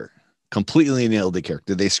character, completely nailed the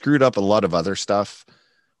character. They screwed up a lot of other stuff,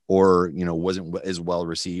 or wasn't as well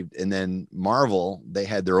received. And then Marvel, they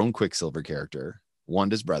had their own Quicksilver character,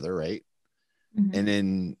 Wanda's brother, right? Mm-hmm. And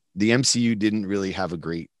then the MCU didn't really have a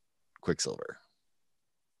great Quicksilver.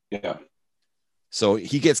 Yeah. So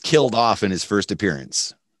he gets killed off in his first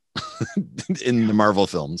appearance in the Marvel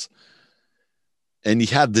films. And he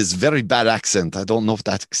had this very bad accent. I don't know if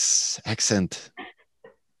that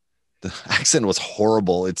the accent was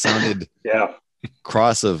horrible. It sounded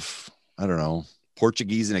cross of, I don't know,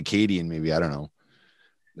 Portuguese and Acadian, maybe. I don't know.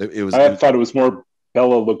 It was. I thought it was more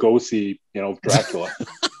Bela Lugosi, Dracula.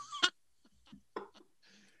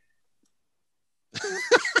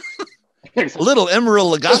 Little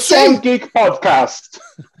Emerald Lagasse. The Song Geek Podcast.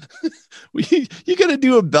 You got to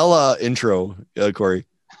do a Bella intro, Corey.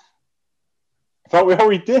 I thought we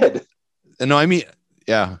already did. No, I mean,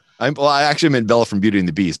 yeah. I actually meant Bella from Beauty and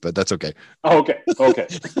the Beast, but that's okay. Oh, okay.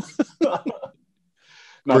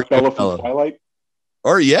 Not Bella from Twilight?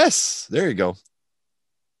 Or yes, there you go.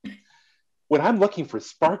 When I'm looking for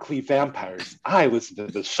sparkly vampires, I listen to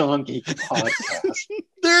the Sean Geek Podcast.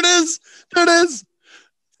 There it is.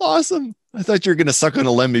 Awesome. I thought you were going to suck on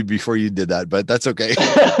a lemon before you did that, but that's okay.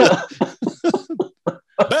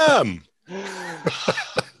 Bam.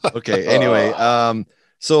 Okay. Anyway,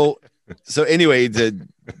 so anyway,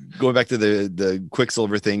 going back to the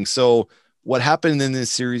Quicksilver thing. So what happened in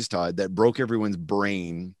this series, Todd, that broke everyone's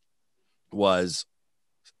brain was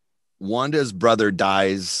Wanda's brother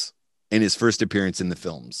dies in his first appearance in the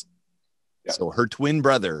films. Yeah. So her twin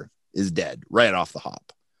brother is dead right off the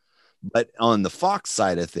hop. But on the Fox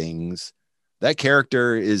side of things, that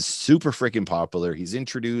character is super freaking popular. He's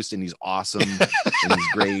introduced and he's awesome and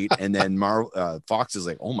he's great. And then Fox is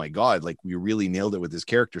like, oh my God, like we really nailed it with this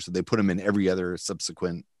character. So they put him in every other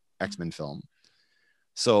subsequent X-Men film.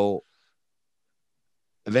 So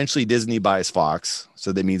eventually Disney buys Fox.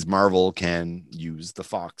 So that means Marvel can use the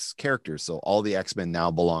Fox characters. So all the X-Men now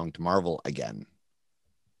belong to Marvel again.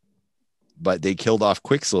 But they killed off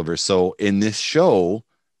Quicksilver. So in this show,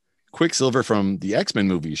 Quicksilver from the X-Men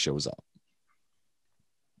movie shows up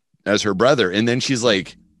as her brother. And then she's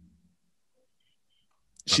like,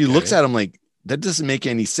 she looks at him like, that doesn't make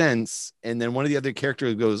any sense. And then one of the other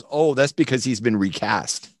characters goes, oh, that's because he's been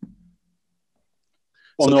recast.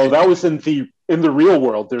 Well, so no, that was in the real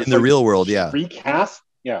world. There's in the real world, yeah. Recast?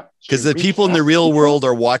 Yeah. Because the people in the real world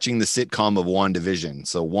are watching the sitcom of WandaVision.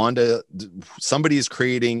 So somebody is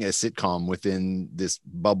creating a sitcom within this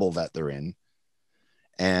bubble that they're in.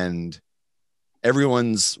 And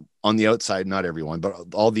everyone's on the outside, not everyone,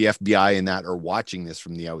 but all the FBI and that are watching this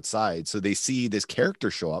from the outside. So they see this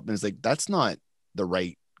character show up and it's like, that's not the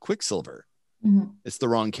right Quicksilver. Mm-hmm. It's the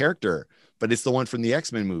wrong character, but it's the one from the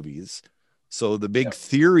X-Men movies. So the big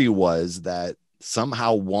theory was that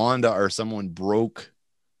somehow Wanda or someone broke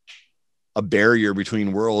a barrier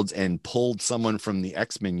between worlds and pulled someone from the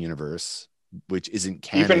X-Men universe, which isn't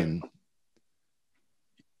canon.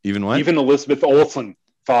 Even what? Even Elizabeth Olsen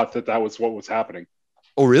thought that was what was happening.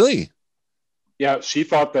 Oh, really? Yeah, she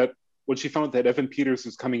thought that when she found that Evan Peters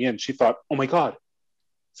was coming in, she thought, oh my God,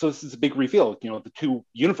 so this is a big reveal. The two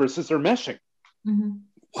universes are meshing. Mm-hmm.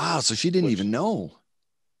 Wow, so she didn't even know.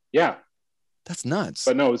 Yeah. That's nuts.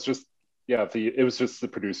 But no, it's just, it was just the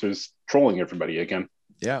producers trolling everybody again.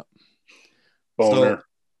 Yeah. Boner.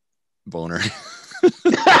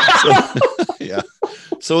 Yeah.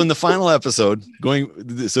 So in the final episode,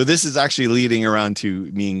 so this is actually leading around to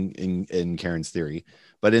me in Karen's theory,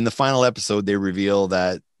 but in the final episode, they reveal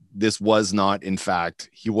that he was not in fact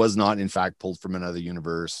pulled from another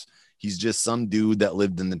universe. He's just some dude that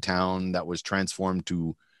lived in the town that was transformed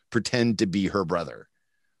to pretend to be her brother.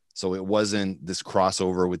 So it wasn't this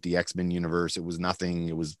crossover with the X-Men universe. It was nothing.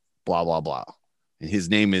 It was blah, blah, blah. And his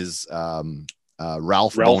name is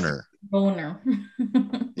Ralph Boner.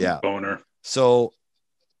 Yeah. Boner. So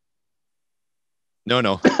no.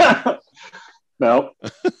 No.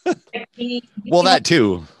 Well, that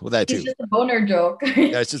too. It's just a boner joke.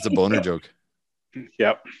 Yeah, it's just a boner joke.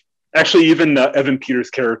 Yep. Actually, even Evan Peters'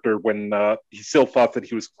 character, when he still thought that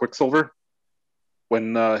he was Quicksilver,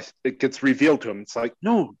 when it gets revealed to him, it's like,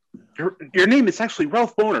 no, your name is actually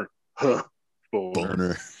Ralph Boner. Huh.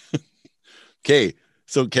 Boner. Okay,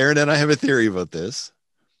 so Karen and I have a theory about this,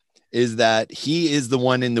 is that he is the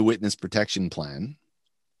one in the witness protection plan.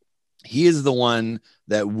 He is the one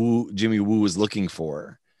that Jimmy Woo was looking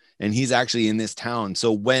for, and he's actually in this town.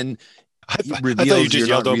 So when I thought you just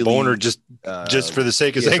yelled out Boner just for the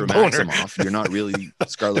sake of saying Boner. Maximoff, you're not really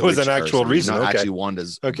Scarlet It was Witch an actual reason. You're not actually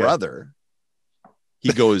Wanda's brother.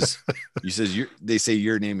 He goes, they say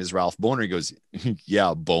your name is Ralph Boner. He goes,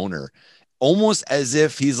 yeah, Boner. Almost as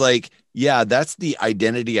if he's like, yeah, that's the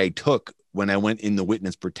identity I took when I went in the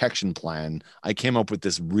witness protection plan. I came up with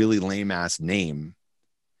this really lame ass name.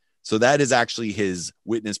 So that is actually his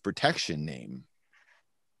witness protection name.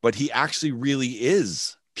 But he actually really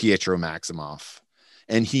is Pietro Maximoff.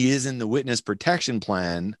 and he is in the witness protection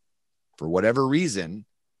plan for whatever reason,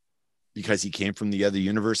 because he came from the other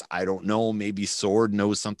universe. I don't know. Maybe Sword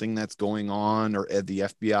knows something that's going on, or the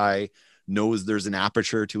FBI knows there's an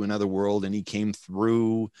aperture to another world and he came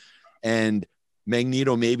through, and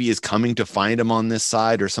Magneto maybe is coming to find him on this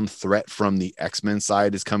side, or some threat from the X-Men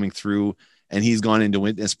side is coming through and he's gone into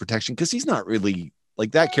witness protection, because he's not really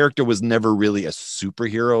like, that character was never really a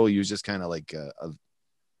superhero. He was just kind of like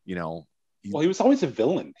you know, well, he was always a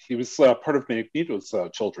villain. He was part of Magneto's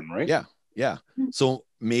children, right? Yeah. So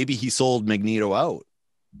maybe he sold Magneto out.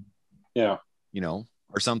 Yeah. You know,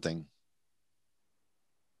 or something.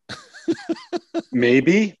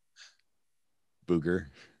 Maybe. Booger.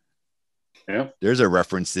 Yeah. There's a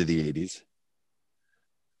reference to the 80s.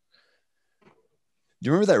 Do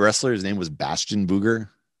you remember that wrestler? His name was Bastion Booger.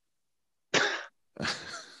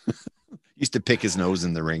 Used to pick his nose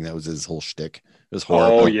in the ring. That was his whole shtick. It was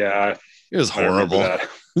horrible. Oh, yeah. It was horrible.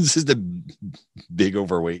 This is the big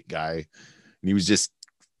overweight guy. And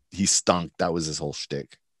he stunk. That was his whole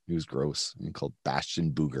shtick. He was gross. He called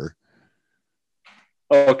Bastion Booger.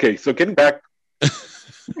 Okay, so getting back.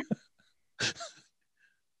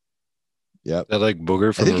 Yeah, I like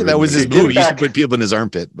Booger. I think that was his move. He used to put people in his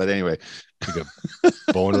armpit. But anyway, like a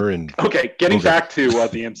boner and. Okay, getting Booger. Back to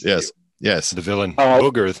the MCU. Yes, the villain.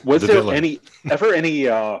 Booger. Was there villain. any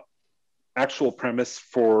actual premise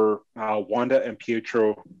for Wanda and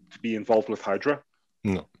Pietro to be involved with Hydra?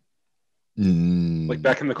 No. Like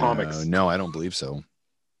back in the comics? No, I don't believe so.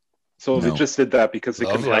 So they just did that because they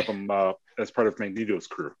couldn't Lovely. have him as part of Magneto's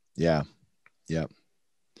crew. Yeah.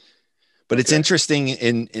 But it's interesting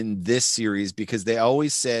in this series because they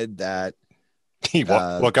always said that You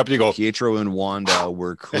walk up and you go, Pietro and Wanda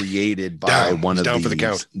were created by Down. one He's of down for the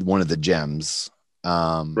count. one of the gems.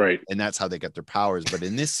 Right. And that's how they got their powers. But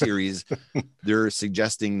in this series, they're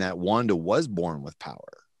suggesting that Wanda was born with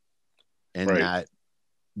power, and that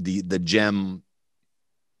the gem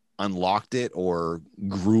unlocked it or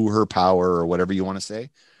grew her power, or whatever you want to say.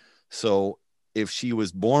 So if she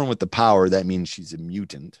was born with the power, that means she's a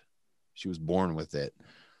mutant. She was born with it.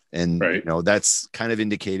 And you know, that's kind of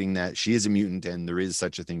indicating that she is a mutant and there is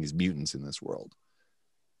such a thing as mutants in this world,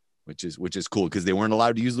 which is cool, because they weren't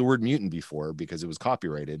allowed to use the word mutant before because it was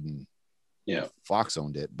copyrighted and Fox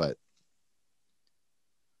owned it. But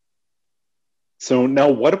so now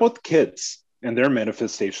what about the kids and their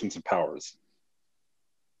manifestations of powers?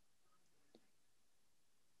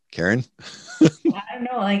 Karen? I don't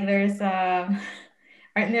know, like there's aren't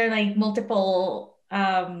there like multiple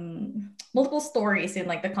stories in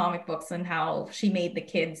like the comic books and how she made the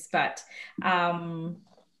kids, but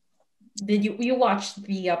did you watch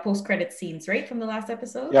the post-credit scenes, right, from the last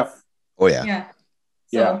episode? Yeah. Oh yeah.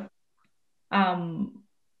 So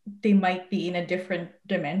they might be in a different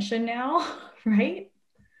dimension now, right?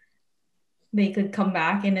 They could come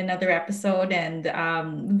back in another episode, and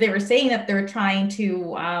they were saying that they're trying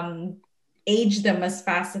to age them as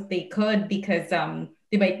fast as they could because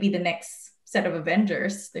they might be the next set of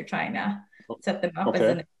Avengers. They're trying to set them up as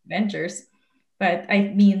an Avengers. But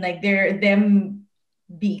I mean, like them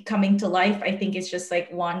be coming to life, I think it's just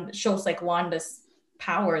like shows like Wanda's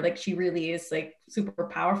power. Like she really is like super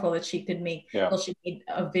powerful, that she could make, well, she made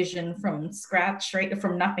a vision from scratch, right?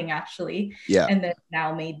 From nothing actually. Yeah. And then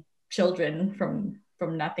now made children from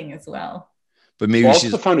nothing as well. But maybe I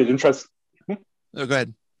also found it interesting. Oh, go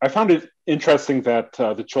ahead. I found it interesting that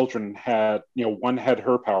the children had, one had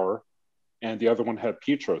her power and the other one had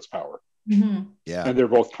Pietro's power. Mm-hmm. Yeah. And they're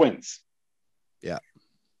both twins. Yeah.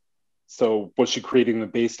 So was she creating them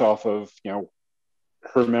based off of,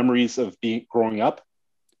 her memories of growing up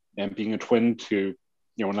and being a twin to,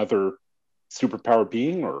 another superpower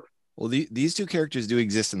being? Or well, these two characters do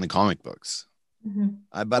exist in the comic books.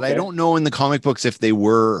 Mm-hmm. But I don't know in the comic books if they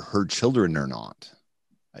were her children or not.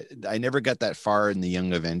 I never got that far in the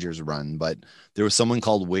Young Avengers run, but there was someone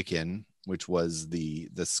called Wiccan, which was the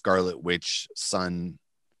Scarlet Witch son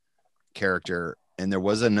character. And there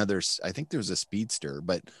was another, I think there was a speedster,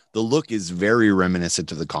 but the look is very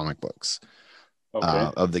reminiscent of the comic books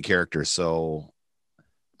of the character. So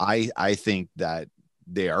I think that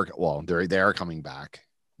they are coming back,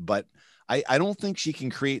 but I don't think she can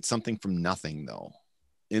create something from nothing, though.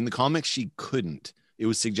 In the comics, she couldn't. It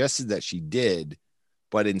was suggested that she did,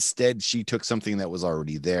 but instead she took something that was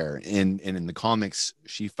already there. And in the comics,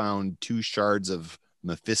 she found 2 shards of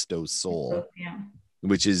Mephisto's soul,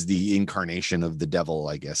 which is the incarnation of the devil,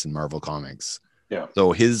 I guess, in Marvel Comics. Yeah.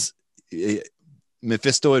 So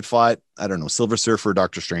Mephisto had fought, I don't know, Silver Surfer,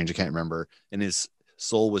 Doctor Strange, I can't remember, and his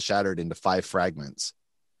soul was shattered into 5 fragments.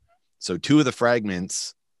 So 2 of the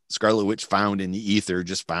fragments Scarlet Witch found in the ether,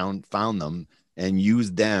 just found them, and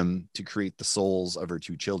used them to create the souls of her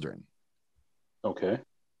two children. Okay.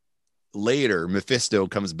 Later, Mephisto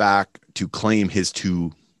comes back to claim his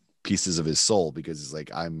two pieces of his soul because it's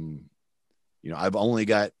like, I'm weak.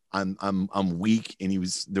 And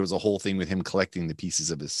there was a whole thing with him collecting the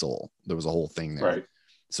pieces of his soul. There was a whole thing there. Right.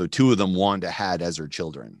 So two of them Wanda had as her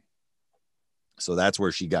children. So that's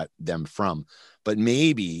where she got them from. But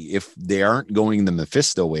maybe if they aren't going the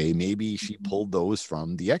Mephisto way, maybe she pulled those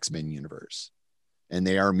from the X-Men universe, and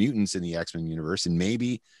they are mutants in the X-Men universe. And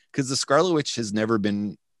maybe because the Scarlet Witch has never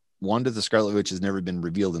been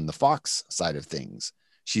revealed in the Fox side of things.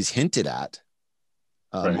 She's hinted at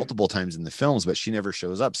multiple times in the films, but she never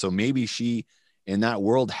shows up. So maybe she in that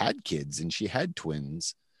world had kids and she had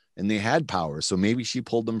twins and they had powers. So maybe she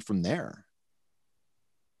pulled them from there.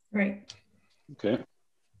 Right. Okay.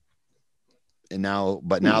 And now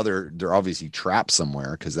they're obviously trapped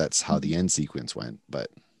somewhere because that's how the end sequence went. But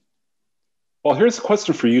well, here's a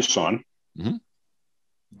question for you, Sean. Mm-hmm.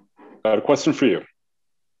 Got a question for you.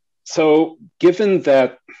 So, given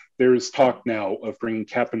that there's talk now of bringing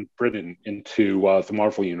Captain Britain into the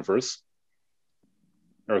Marvel universe,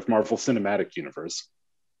 or the Marvel Cinematic Universe,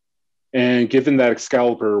 and given that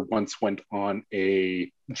Excalibur once went on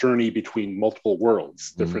a journey between multiple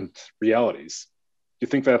worlds, different realities, do you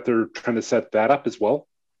think that they're trying to set that up as well?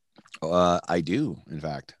 I do, in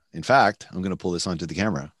fact. I'm going to pull this onto the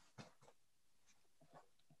camera.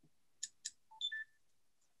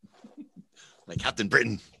 Like Captain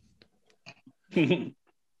Britain.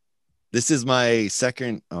 This is my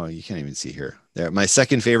second. Oh, you can't even see here. There, my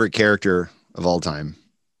second favorite character of all time,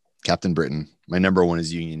 Captain Britain. My number one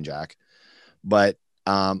is Union Jack. But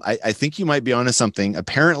I think you might be onto something.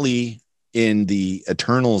 Apparently, in the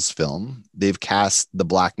Eternals film, they've cast the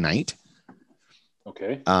Black Knight.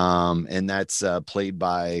 Okay. And that's played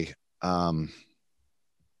by oh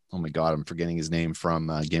my God, I'm forgetting his name from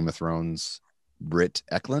Game of Thrones. Britt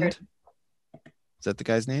Eklund. Is that the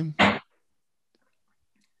guy's name?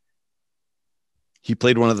 He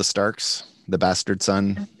played one of the Starks, the bastard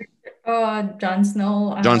son. Jon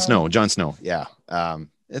Snow. Jon Snow. Yeah. I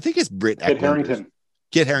think it's Britt Eklund.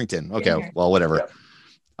 Kit Harington. Okay. Well, whatever.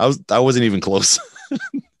 Yeah. I wasn't even close.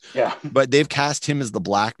 Yeah. But they've cast him as the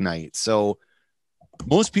Black Knight. So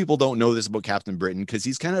most people don't know this about Captain Britain because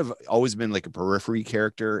he's kind of always been like a periphery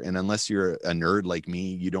character. And unless you're a nerd like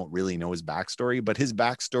me, you don't really know his backstory. But his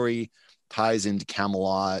backstory ties into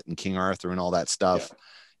Camelot and King Arthur and all that stuff.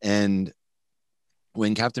 Yeah. And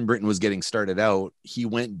when Captain Britain was getting started out, he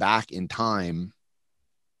went back in time.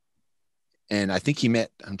 And I think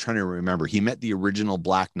I'm trying to remember, he met the original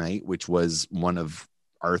Black Knight, which was one of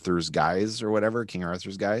Arthur's guys or whatever, King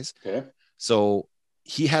Arthur's guys. Okay. So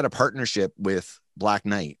he had a partnership with Black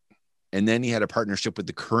Knight. And then he had a partnership with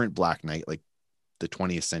the current Black Knight, like the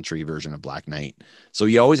 20th century version of Black Knight. So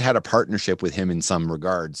he always had a partnership with him in some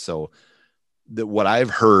regards. So what I've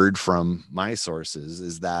heard from my sources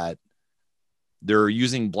is that they're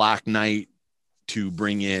using Black Knight to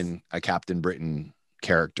bring in a Captain Britain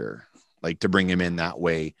character, like to bring him in that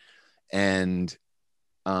way. And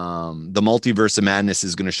the Multiverse of Madness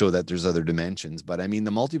is going to show that there's other dimensions. But I mean,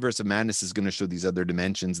 the Multiverse of Madness is going to show these other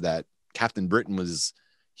dimensions that Captain Britain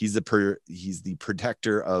he's the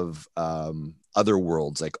protector of other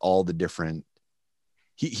worlds, like all the different,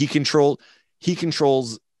 he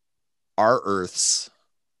controls our Earth's,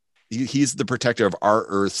 he's the protector of our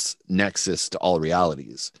Earth's nexus to all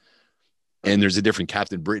realities. And there's a different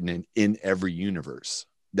Captain Britain in every universe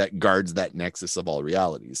that guards that nexus of all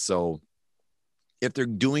realities. So if they're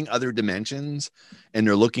doing other dimensions and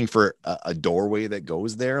they're looking for a doorway that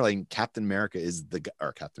goes there, like Captain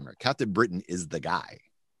Britain is the guy.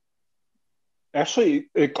 Actually,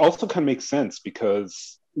 it also kind of makes sense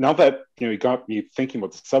because now that, you got me thinking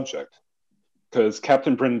about the subject, because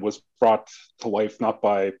Captain Britain was brought to life not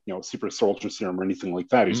by, super soldier serum or anything like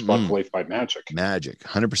that. He was brought to life by magic.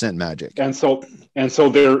 100% magic. And so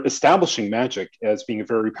they're establishing magic as being a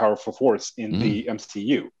very powerful force in the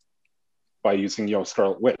MCU by using,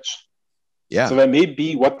 Scarlet Witch. Yeah. So that may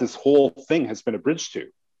be what this whole thing has been a bridge to.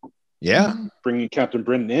 Yeah. Bringing Captain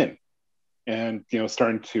Britain in and,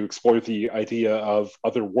 starting to explore the idea of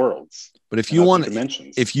other worlds. But if you want a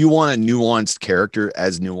nuanced character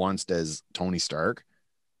as nuanced as Tony Stark,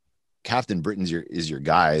 Captain Britain is your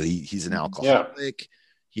guy. He's an alcoholic. Yeah.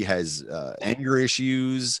 He has anger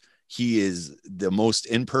issues. He is the most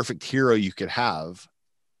imperfect hero you could have.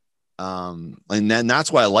 And then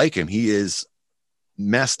that's why I like him. He is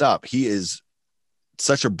messed up. He is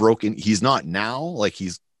such a he's not now, like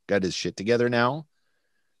he's got his shit together now,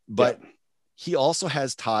 but he also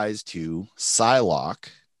has ties to Psylocke,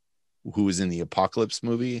 who was in the Apocalypse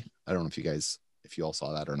movie. I don't know if you guys if you all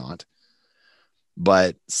saw that or not.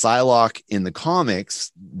 But Psylocke in the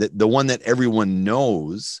comics, the one that everyone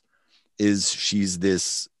knows is she's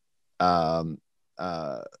this kind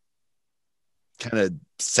of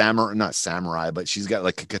samurai, not samurai, but she's got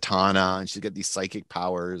like a katana and she's got these psychic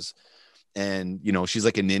powers, and you know, she's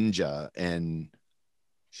like a ninja, and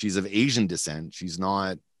she's of Asian descent. She's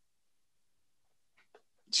not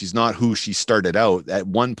who she started out. At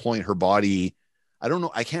one point her body, I don't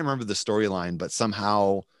know, I can't remember the storyline, but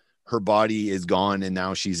somehow her body is gone and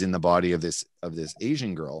now she's in the body of this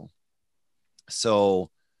Asian girl. So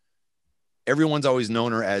everyone's always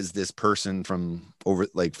known her as this person from over,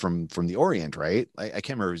 like from the Orient, right? I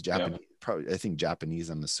can't remember, it was Japanese, probably, I think Japanese,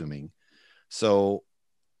 I'm assuming. So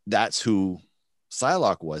that's who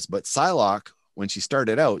Psylocke was. But Psylocke, when she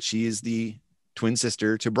started out, she is the twin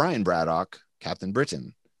sister to Brian Braddock, Captain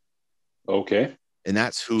Britain. Okay. And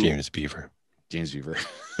that's who James Beaver.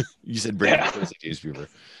 You said Britain, James Beaver.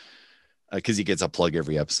 Because he gets a plug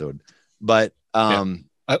every episode. But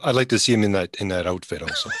I'd like to see him in that outfit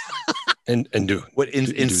also. and do what in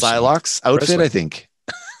Psylocke's outfit, wrestling. I think.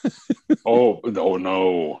 Oh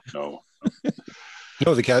no.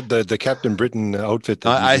 No, the Captain Britain outfit.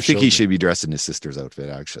 I think he should be dressed in his sister's outfit,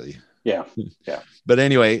 actually. Yeah. But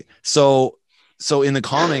anyway, so in the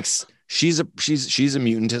comics, she's a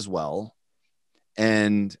mutant as well,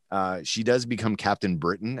 and she does become Captain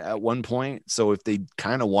Britain at one point. So if they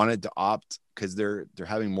kind of wanted to opt, because they're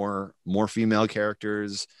having more female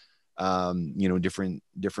characters, you know, different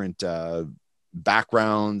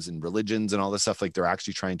backgrounds and religions and all this stuff, like they're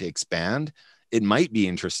actually trying to expand. It might be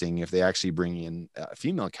interesting if they actually bring in a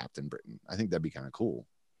female Captain Britain. I think that'd be kind of cool.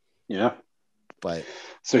 Yeah. But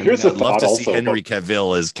so here's the thought. I'd love to see Henry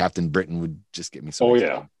Cavill as Captain Britain. Would just get me so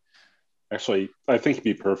excited. Yeah. Actually, I think he'd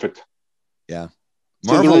be perfect. Yeah.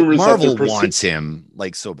 Marvel wants him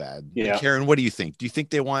like so bad. Yeah. Karen, what do you think? Do you think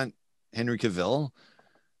they want Henry Cavill?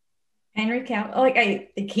 Henry Cavill, like I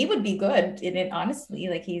think he would be good in it, honestly.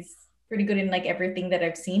 Like he's pretty good in like everything that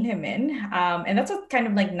I've seen him in. And that's what's kind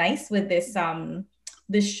of like nice with this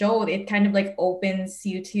show. It kind of like opens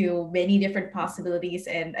you to many different possibilities.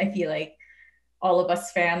 And I feel like all of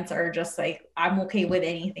us fans are just like, I'm okay with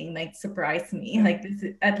anything, like surprise me. Like this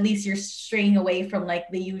is, at least you're straying away from like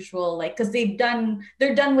the usual, like, because they're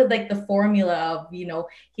done with like the formula of, you know,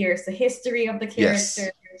 here's the history of the character.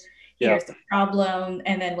 Yes. Here's the problem,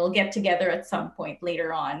 and then we'll get together at some point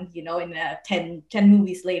later on, you know, in 10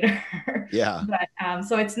 movies later. Yeah. But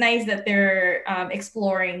so it's nice that they're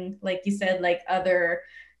exploring, like you said, like other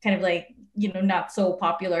kind of like, you know, not so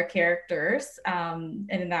popular characters, and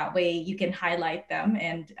in that way you can highlight them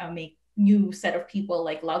and make new set of people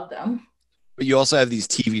like love them. But you also have these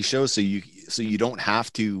TV shows, so you don't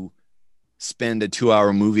have to spend a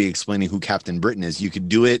 2-hour movie explaining who Captain Britain is. You could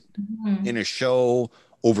do it in a show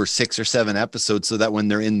over 6 or 7 episodes, so that when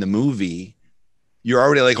they're in the movie, you're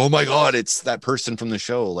already like, oh my God, it's that person from the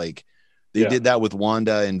show. Like they did that with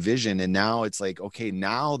Wanda and Vision. And now it's like, okay,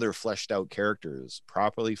 now they're fleshed out characters,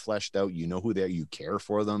 properly fleshed out. You know who they are, you care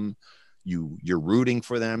for them, you're rooting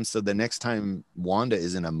for them. So the next time Wanda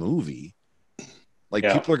is in a movie, like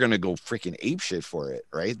people are going to go freaking apeshit for it.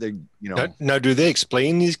 Right. They're, you know, now do they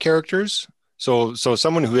explain these characters? So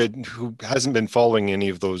someone who hasn't been following any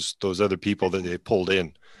of those other people that they pulled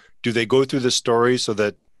in, do they go through the story so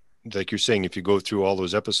that, like you're saying, if you go through all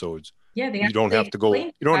those episodes, you don't have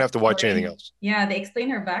to watch anything else? Yeah, they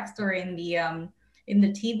explain her backstory in the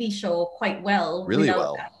TV show quite well. Really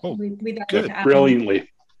well. Good.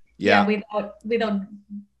 Brilliantly. Yeah, without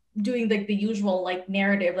doing like the usual like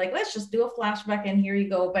narrative, like let's just do a flashback and here you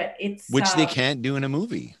go. But it's which they can't do in a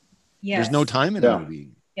movie. Yes. There's no time in a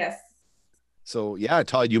movie. Yes. So yeah,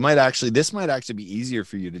 Todd, this might actually be easier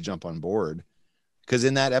for you to jump on board, because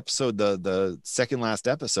in that episode, the second last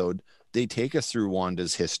episode, they take us through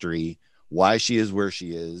Wanda's history, why she is where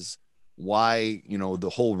she is, why, you know, the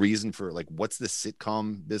whole reason for like, what's the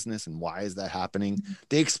sitcom business and why is that happening?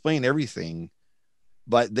 They explain everything,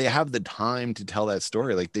 but they have the time to tell that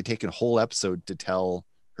story. Like they take a whole episode to tell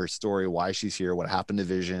her story, why she's here, what happened to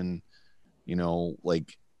Vision, you know,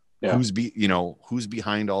 like who's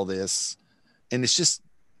behind all this. And it's just,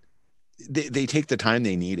 they take the time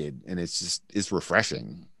they needed, and it's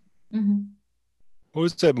refreshing. Mm-hmm. What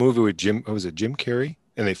was that movie with Jim? What was it, Jim Carrey?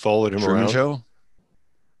 And they followed him around. Show?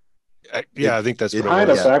 I think that's what kind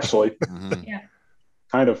of actually. Mm-hmm. Yeah.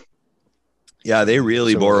 Kind of. Yeah, they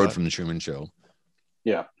really borrowed from the Truman Show.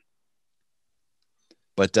 Yeah.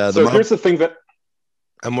 But so here's the thing that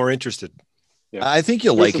I'm more interested. Yeah. I think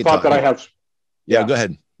you'll like it. Thought that I have. Yeah, go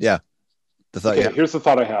ahead. Yeah. The thought. Okay, here's the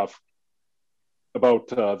thought I have about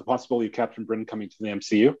the possibility of Captain Britain coming to the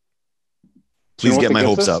MCU. Please get my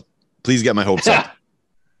hopes up. Please get my hopes up.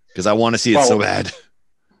 Because I want to see it so bad.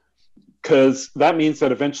 Because that means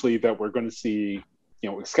that eventually that we're going to see,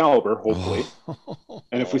 Excalibur, hopefully.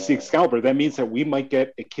 And if we see Excalibur, that means that we might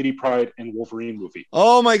get a Kitty Pryde and Wolverine movie.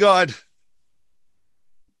 Oh my God.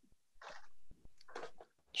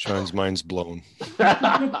 Sean's mind's blown.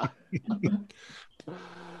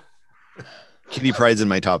 Kitty Pryde's in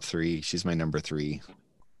my top 3. She's my number 3.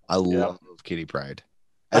 I love Kitty Pryde.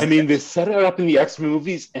 I mean, they set it up in the X-Men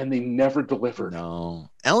movies and they never delivered. No.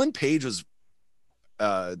 Ellen Page was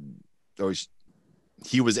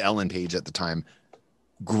he was Ellen Page at the time.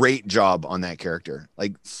 Great job on that character.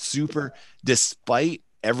 Like super, despite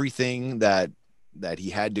everything that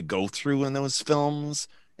he had to go through in those films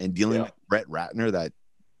and dealing with Brett Ratner, that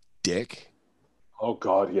dick. Oh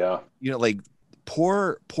God, yeah. Like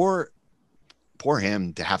poor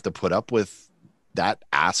him to have to put up with that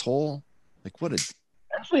asshole. Like what a.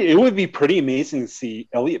 Actually, it would be pretty amazing to see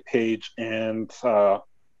Elliot Page and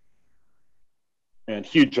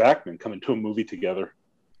Hugh Jackman come into a movie together.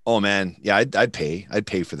 Oh man, yeah, I'd pay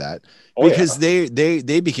for that because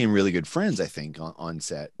they became really good friends. I think on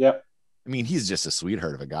set. Yeah, I mean, he's just a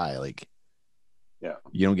sweetheart of a guy. Like, yeah,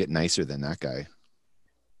 you don't get nicer than that guy.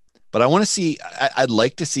 But I want to see. I'd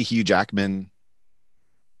like to see Hugh Jackman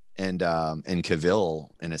and Cavill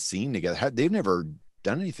in a scene together. They've never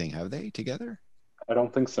done anything, have they, together? I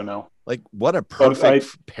don't think so. No. Like, what a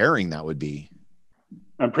perfect pairing that would be.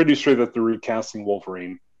 I'm pretty sure that they're recasting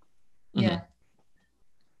Wolverine. Yeah.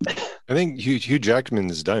 I think Hugh Jackman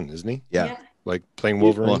is done, isn't he? Yeah. Like playing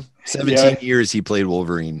Wolverine. Well, 17 years he played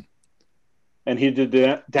Wolverine. And he did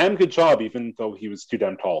a damn good job, even though he was too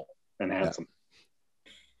damn tall and handsome.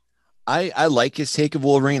 Yeah. I like his take of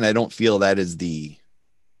Wolverine. I don't feel that's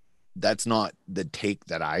not the take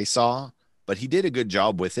that I saw, but he did a good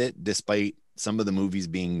job with it, despite some of the movies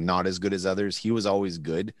being not as good as others. He was always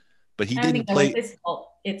good, but he didn't play. His fault.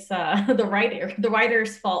 It's the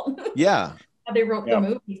writer's fault. Yeah. How they wrote the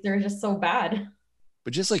movies, they're just so bad.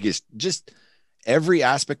 But just like just every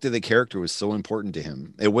aspect of the character was so important to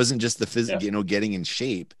him. It wasn't just the physical, getting in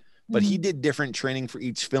shape, but he did different training for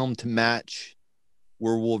each film to match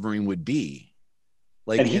where Wolverine would be.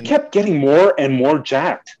 Like, and he kept getting more and more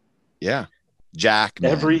jacked. Yeah, Jack.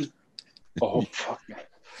 Oh fuck.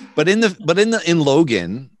 But in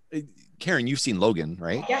Logan, Karen, you've seen Logan,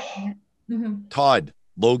 right? Yeah. Mm-hmm. Todd,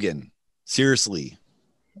 Logan, seriously,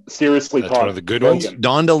 That's Todd. one of the good ones.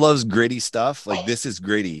 Donda loves gritty stuff. Like, this is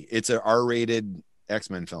gritty. It's an R-rated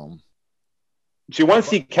X-Men film. Do you want to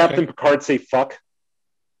see Captain Picard say fuck?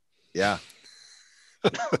 Yeah.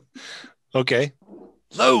 Okay.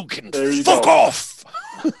 Logan, fuck off.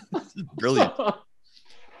 Brilliant.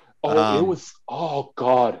 It was. Oh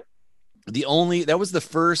God. That was the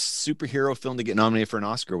first superhero film to get nominated for an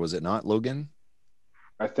Oscar, was it not, Logan?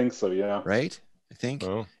 I think so, yeah. Right? I think.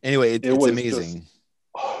 Oh. Anyway, it's amazing.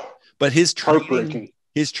 But his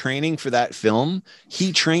training for that film,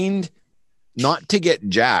 he trained not to get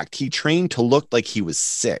jacked. He trained to look like he was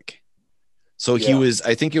sick. So he was,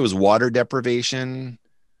 I think it was water deprivation.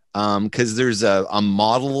 Because there's a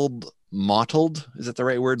mottled, is that the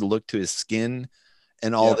right word? Look to his skin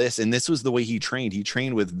and all this. And this was the way he trained. He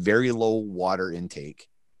trained with very low water intake.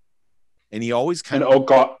 And he always oh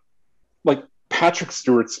God, like Patrick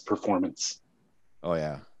Stewart's performance. Oh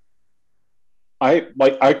yeah.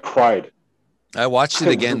 I cried. I watched it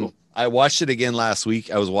again. I watched it again last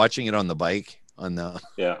week. I was watching it on the bike on my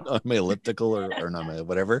elliptical or not my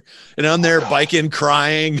whatever. And I'm there biking,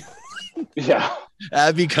 crying. Yeah.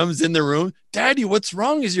 Abby comes in the room. Daddy, what's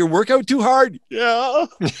wrong? Is your workout too hard? Yeah.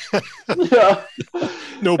 Yeah.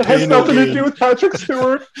 No it pain, has no nothing gain. to do with Patrick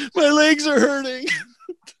Stewart. My legs are hurting.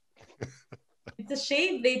 It's a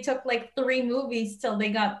shame they took like 3 movies till they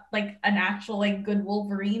got like an actual like good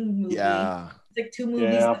Wolverine movie. Yeah. It's like 2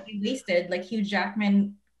 movies that they wasted. Like Hugh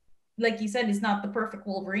Jackman, like you said, is not the perfect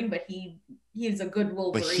Wolverine, but he's a good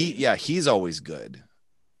Wolverine. But he's always good.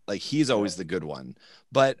 Like, he's always the good one.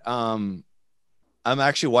 But I'm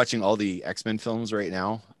actually watching all the X-Men films right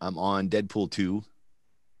now. I'm on Deadpool 2.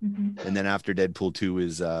 Mm-hmm. And then after Deadpool 2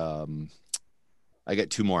 is I got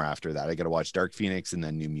 2 more after that. I got to watch Dark Phoenix and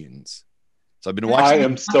then New Mutants. So I've been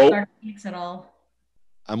watching. Dark Phoenix at all.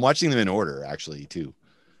 I'm watching them in order, actually, too.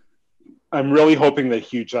 I'm really hoping that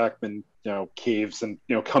Hugh Jackman, caves and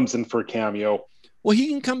comes in for a cameo. Well, he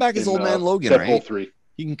can come back as Old Man Logan, Deadpool right? 3.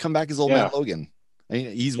 He can come back as Old Man Logan. I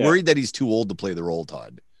mean, he's worried that he's too old to play the role,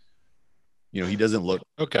 Todd. He doesn't look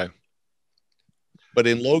okay. But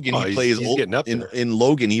in Logan, he plays he's getting up there. In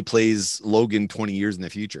Logan, he plays Logan 20 years in the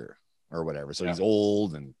future or whatever. So he's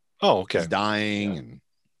old and he's dying and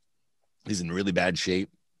he's in really bad shape.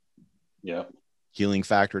 Yeah. healing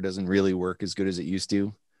factor doesn't really work as good as it used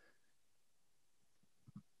to.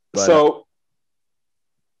 But, so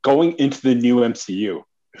going into the new MCU,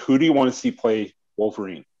 who do you want to see play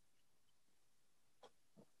Wolverine?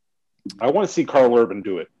 I want to see Karl Urban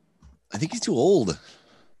do it. I think he's too old.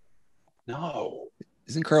 No.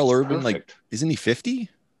 Isn't Karl Urban Perfect. isn't he 50?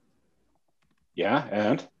 Yeah,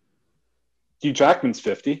 and Hugh Jackman's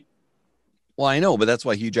 50. Well, I know, but that's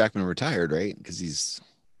why Hugh Jackman retired, right? Because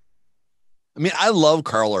I love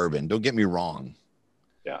Karl Urban. Don't get me wrong.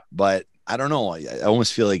 Yeah. But I don't know. I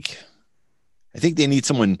almost feel like I think they need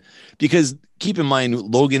someone, because keep in mind,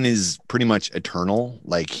 Logan is pretty much eternal.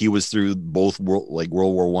 Like, he was through both World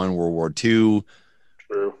War I, World War II.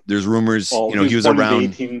 True. There's rumors, he was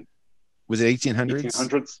around. Was it 1800s?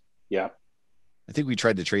 1800s. Yeah. I think we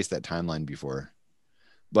tried to trace that timeline before.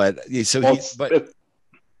 But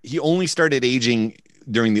he only started aging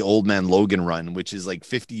during the Old Man Logan run, which is like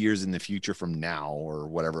 50 years in the future from now, or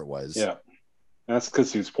whatever it was. Yeah. That's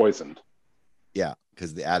because he was poisoned. Yeah,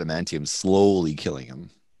 because the adamantium's slowly killing him.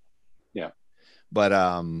 Yeah. But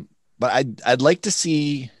I'd like to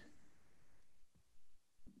see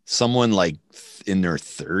someone like in their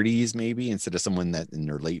 30s, maybe, instead of someone that in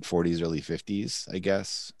their late 40s, early 50s, I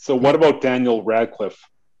guess. So what about Daniel Radcliffe?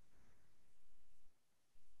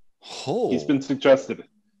 Oh. He's been suggested.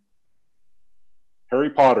 Harry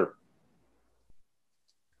Potter.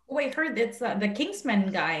 Wait, heard it's the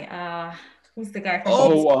Kingsman guy. Who's the guy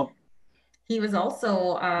from he was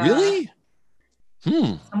also really?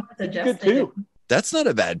 Someone suggested good too. That's not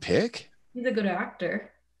a bad pick. He's a good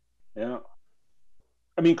actor. Yeah.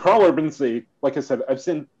 I mean, Karl Urban's like I said, I've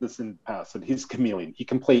seen this in the past, and he's a chameleon. He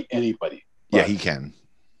can play anybody. Yeah, he can.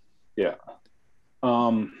 Yeah.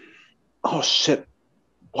 Oh shit.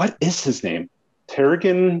 What is his name?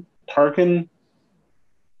 Targan?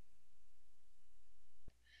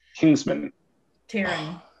 Kingsman.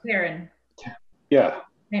 Taron. Yeah.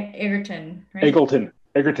 Egerton, right?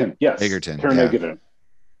 Egerton, yes. Taron Egerton.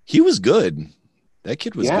 He was good. That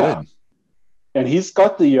kid was good. And he's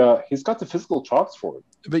got the physical chops for it.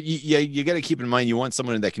 But you got to keep in mind, you want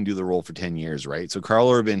someone that can do the role for 10 years, right? So Karl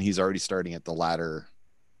Urban, he's already starting at the latter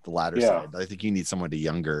side. I think you need someone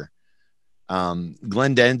younger.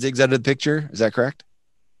 Glenn Danzig's out of the picture. Is that correct?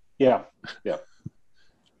 Yeah. Do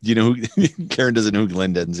you know who Karen doesn't know who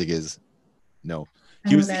Glenn Danzig is? No.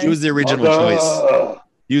 He was the original choice.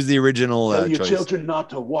 He was the original Tell your choice. Children not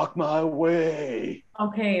to walk my way.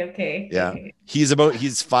 Okay. Yeah. He's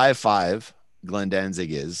 5'5", Glenn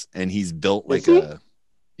Danzig is, and he's built like the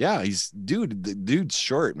dude's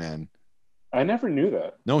short, man. I never knew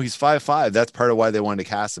that. No, he's 5'5". That's part of why they wanted to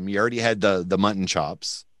cast him. He already had the mutton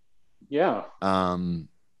chops. Yeah. And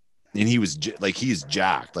he was he's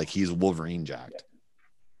jacked, like he's Wolverine jacked.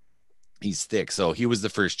 He's thick, so he was the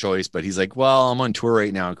first choice. But he's like, "Well, I'm on tour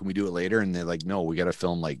right now. Can we do it later?" And they're like, "No, we got to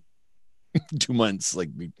film like 2 months. Like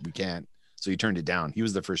we can't." So he turned it down. He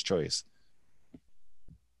was the first choice.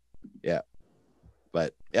 Yeah,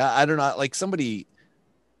 but yeah, I don't know. Like somebody,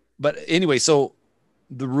 but anyway, so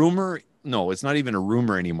the rumor. No, it's not even a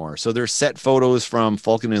rumor anymore. So there's set photos from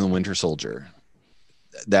Falcon and the Winter Soldier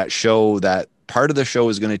that show that part of the show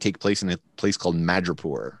is going to take place in a place called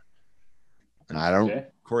Madripoor. And I don't. Okay.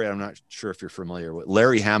 Corey, I'm not sure if you're familiar with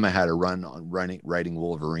Larry Hama had a run on writing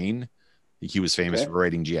Wolverine. He was famous for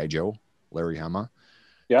writing G.I. Joe, Larry Hama.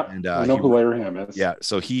 Yeah. And I know who Larry Hama is. Yeah.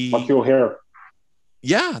 So Bucky O'Hare.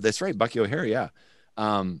 Yeah, that's right. Bucky O'Hare. Yeah.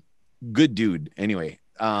 Good dude. Anyway.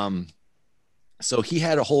 So he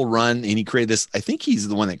had a whole run and he created this. I think he's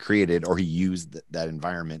the one that created or he used that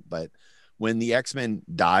environment. But when the X-Men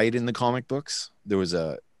died in the comic books,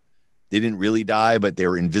 they didn't really die, but they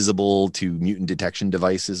were invisible to mutant detection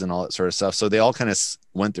devices and all that sort of stuff. So they all kind of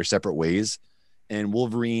went their separate ways. And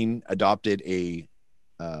Wolverine adopted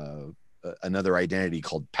another identity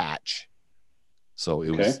called Patch. So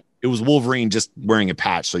it was Wolverine just wearing a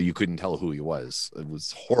patch, so you couldn't tell who he was. It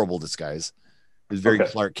was horrible disguise. It was very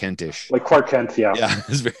Clark Kentish. Like Clark Kent, yeah. Yeah.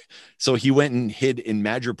 So he went and hid in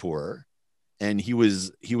Madripoor, and he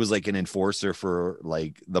was like an enforcer for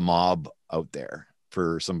like the mob out there.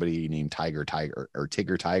 For somebody named Tiger or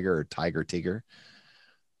Tiger.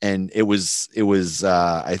 And it was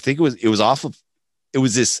I think it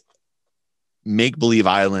was this make-believe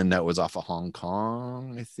island that was off of Hong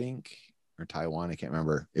Kong, I think, or Taiwan. I can't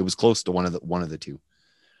remember. It was close to one of the two.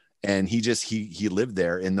 And he lived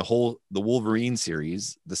there. And the Wolverine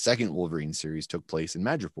series, the second Wolverine series took place in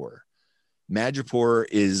Madripoor. Madripoor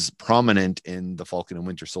is prominent in the Falcon and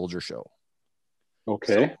Winter Soldier show.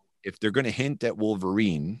 Okay. So, if they're going to hint at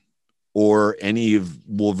Wolverine or any of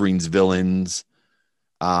Wolverine's villains,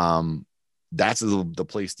 that's the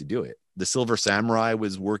place to do it. the Silver Samurai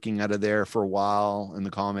was working out of there for a while in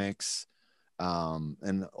the comics. And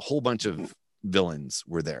a whole bunch of villains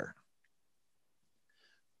were there.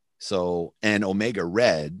 So, and Omega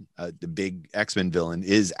Red, the big X-Men villain,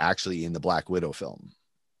 is actually in the Black Widow film.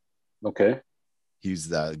 Okay. He's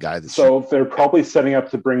the guy that. So they're probably setting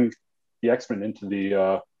up to bring the X-Men into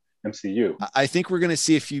the MCU. I think we're going to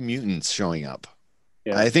see a few mutants showing up.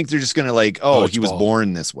 Yeah. I think they're just going to like, oh, he was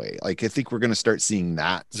born this way. Like, I think we're going to start seeing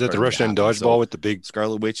that. Is that the Russian dodgeball with the big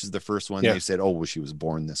Scarlet Witch is the first one. Yeah. They said, oh, well, she was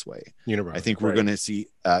born this way. Unibrow. I think we're going to see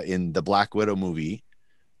in the Black Widow movie,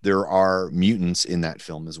 there are mutants in that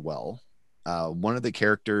film as well. One of the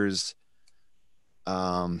characters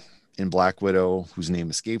in Black Widow, whose name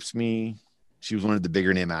escapes me, she was one of the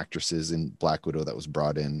bigger name actresses in Black Widow that was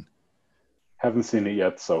brought in. Haven't seen it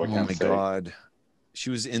yet, so I can't say. Oh my God. She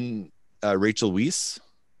was in Rachel Weisz.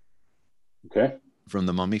 Okay. From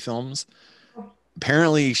the Mummy films.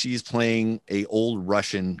 Apparently she's playing a old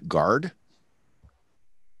Russian guard.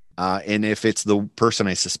 And if it's the person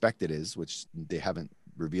I suspect it is, which they haven't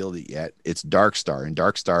revealed it yet, it's Darkstar. And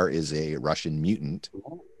Darkstar is a Russian mutant.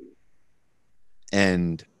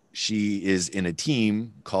 And she is in a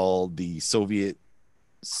team called the Soviet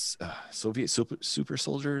super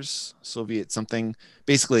soldiers, Soviet something.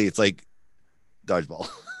 Basically, it's like dodgeball.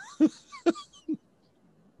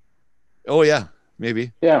 Oh yeah,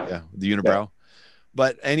 maybe. Yeah. The Unibrow. Yeah.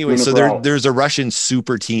 But anyway, so there's a Russian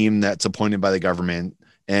super team that's appointed by the government,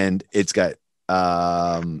 and it's got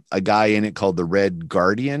a guy in it called the Red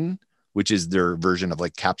Guardian, which is their version of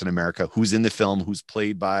like Captain America, who's in the film, who's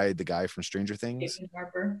played by the guy from Stranger Things,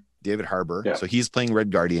 David Harbour. Yeah. So he's playing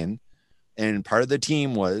Red Guardian, and part of the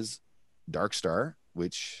team was Darkstar, I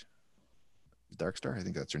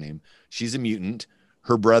think that's her name. She's a mutant.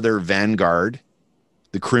 Her brother Vanguard,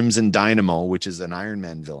 the Crimson Dynamo, which is an Iron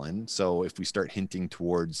Man villain. So if we start hinting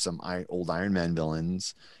towards some old Iron Man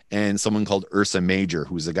villains, and someone called Ursa Major,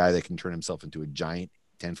 who's a guy that can turn himself into a giant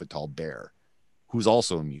 10-foot tall bear, who's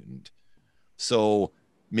also a mutant. So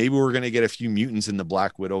maybe we're going to get a few mutants in the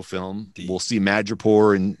Black Widow film. We'll see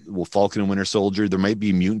Madripoor and Falcon and Winter Soldier. There might be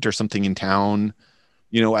a mutant or something in town.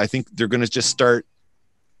 You know, I think they're going to just start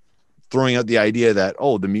throwing out the idea that,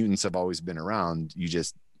 oh, the mutants have always been around. You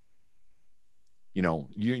just, you know,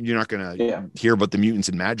 you're not going to hear about the mutants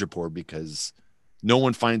in Madripoor because no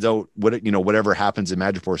one finds out whatever happens in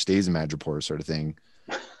Madripoor stays in Madripoor, sort of thing.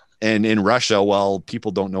 And in Russia, well,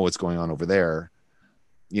 people don't know what's going on over there.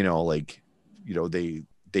 You know, like, you know, they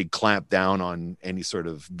clamp down on any sort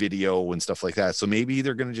of video and stuff like that. So maybe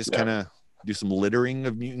they're going to just kind of do some littering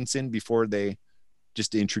of mutants in before they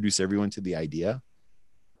just introduce everyone to the idea.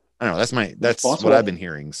 I don't know. That's what I've been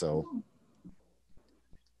hearing. So,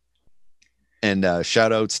 and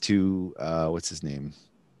shout outs to what's his name?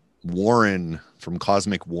 Warren from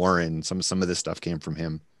Cosmic Warren. Some of this stuff came from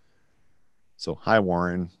him. So hi,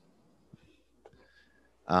 Warren.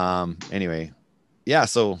 Anyway, yeah.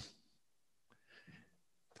 So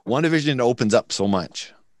WandaVision opens up so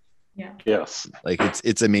much. Yeah. Yes. Like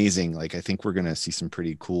it's amazing. Like I think we're gonna see some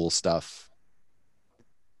pretty cool stuff.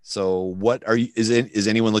 So what are you? Is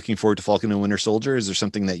anyone looking forward to Falcon and Winter Soldier? Is there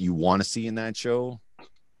something that you want to see in that show?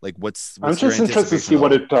 Like what's I'm just interested to see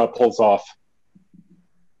what it pulls off.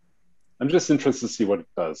 I'm just interested to see what it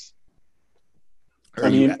does. Are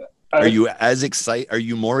you as excited? Are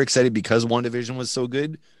you more excited because WandaVision was so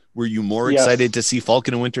good? Were you more excited to see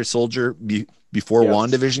Falcon and Winter Soldier before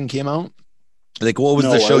WandaVision came out? Like, what was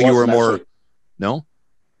the show you were more? Actually. No,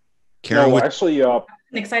 Karen. No, actually, I'm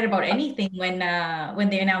excited about anything when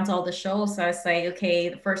they announce all the shows. So I was like, okay,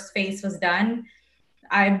 the first phase was done.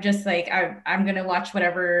 I'm just like, I'm gonna watch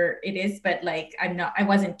whatever it is, but like, I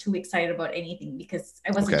wasn't too excited about anything because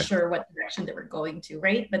I wasn't sure what direction they were going to,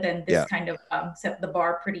 right? But then this kind of set the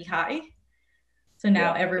bar pretty high. So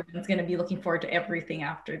now everyone's gonna be looking forward to everything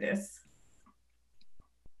after this.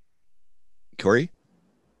 Corey?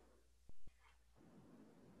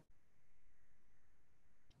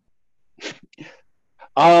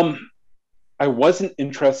 I wasn't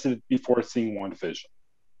interested before seeing WandaVision.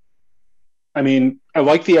 I mean, I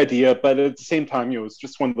like the idea, but at the same time, it was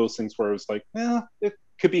just one of those things where I was like, it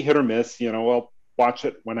could be hit or miss. You know, I'll watch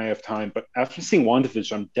it when I have time. But after seeing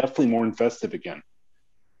WandaVision, I'm definitely more invested again.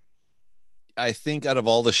 I think out of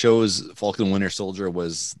all the shows, Falcon and Winter Soldier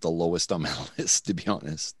was the lowest on my list, to be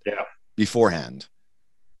honest. Yeah. Beforehand.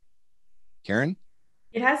 Karen?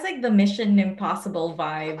 It has like the Mission Impossible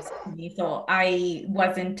vibes to me, so I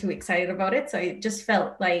wasn't too excited about it. So it just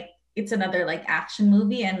felt like it's another like action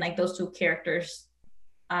movie, and like those two characters,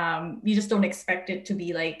 you just don't expect it to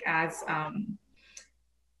be like as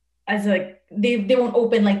as like they won't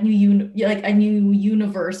open like like a new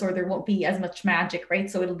universe, or there won't be as much magic, right?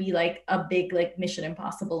 So it'll be like a big like Mission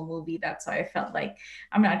Impossible movie. That's why I felt like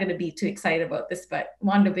I'm not going to be too excited about this, but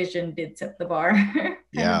WandaVision did set the bar.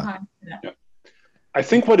 Yeah. I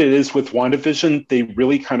think what it is with WandaVision, they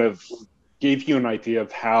really kind of gave you an idea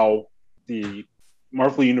of how the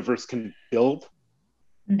Marvel Universe can build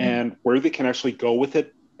and where they can actually go with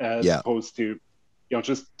it, as opposed to,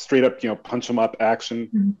 just straight up, punch them up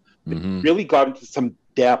action. It really got into some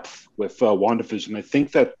depth with WandaVision. I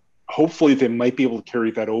think that hopefully they might be able to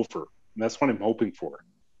carry that over. And that's what I'm hoping for.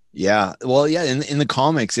 Yeah. Well, yeah. In the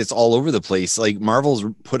comics, it's all over the place. Like Marvel's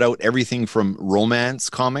put out everything from romance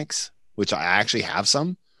comics, which I actually have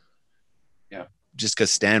some. Yeah. Just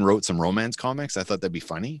because Stan wrote some romance comics. I thought that'd be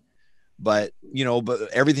funny. But,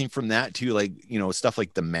 but everything from that to like, stuff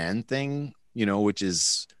like the Man Thing, which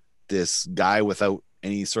is this guy without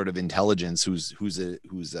any sort of intelligence who's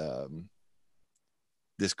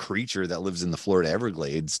this creature that lives in the Florida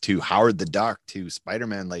Everglades, to Howard the Duck, to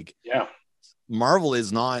Spider-Man. Like, yeah, Marvel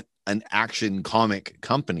is not an action comic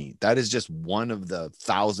company. That is just one of the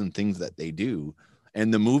 1,000 things that they do.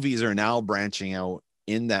 And the movies are now branching out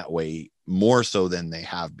in that way more so than they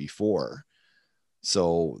have before.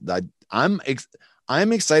 So that I'm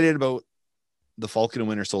excited about the Falcon and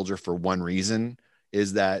Winter Soldier for one reason,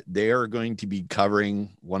 is that they are going to be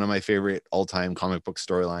covering one of my favorite all-time comic book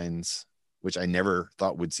storylines, which I never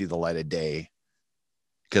thought would see the light of day,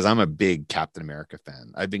 because I'm a big Captain America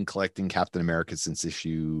fan. I've been collecting Captain America since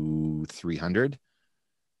issue 300,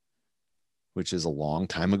 which is a long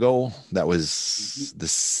time ago. That was the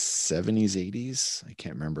 70s, 80s. I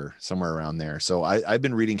can't remember, somewhere around there. So I've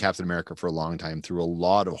been reading Captain America for a long time, through a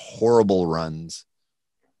lot of horrible runs.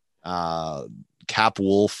 Cap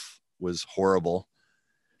Wolf was horrible.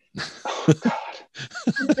 Oh,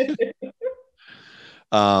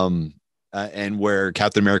 God. And where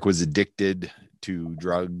Captain America was addicted to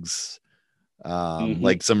drugs.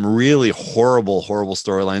 Like some really horrible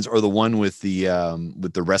storylines, or the one with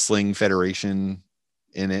the Wrestling Federation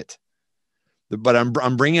in it. But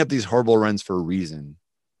I'm bringing up these horrible runs for a reason.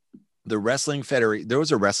 The Wrestling Federation, there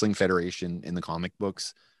was a Wrestling Federation in the comic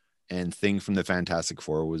books, and Thing from the Fantastic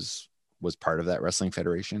Four was part of that Wrestling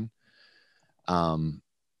Federation.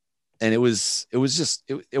 And it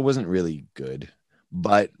wasn't really good.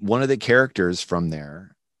 But one of the characters from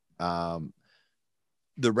there,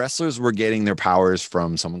 the wrestlers were getting their powers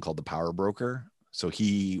from someone called the Power Broker. So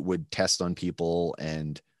he would test on people,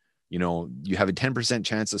 and, you have a 10%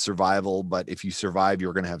 chance of survival, but if you survive,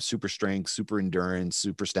 you're going to have super strength, super endurance,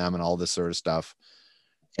 super stamina, all this sort of stuff.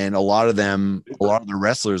 And a lot of the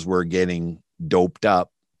wrestlers were getting doped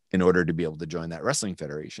up in order to be able to join that Wrestling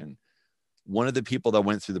Federation. One of the people that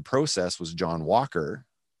went through the process was John Walker.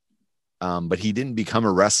 But he didn't become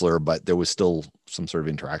a wrestler, but there was still some sort of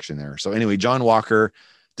interaction there. So anyway, John Walker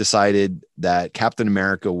decided that Captain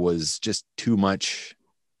America was just too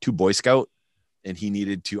Boy Scout, and he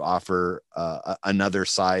needed to offer another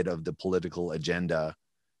side of the political agenda,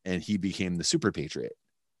 and he became the Super Patriot.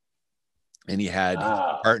 And he had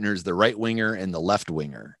partners, the right winger and the left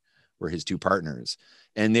winger were his two partners.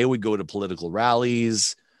 And they would go to political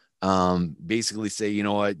rallies, basically say, you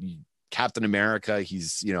know what, Captain America,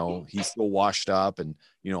 he's so washed up, and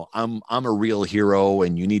I'm a real hero,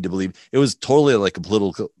 and you need to believe. It was totally like a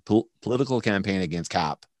political campaign against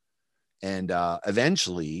Cap. And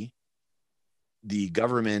eventually the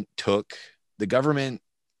government.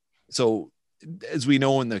 So as we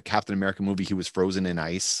know, in the Captain America movie, he was frozen in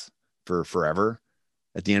ice for forever.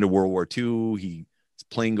 At the end of World War II, his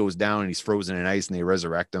plane goes down and he's frozen in ice, and they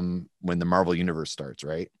resurrect him when the Marvel Universe starts,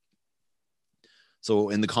 right? So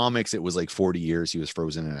in the comics, it was like 40 years he was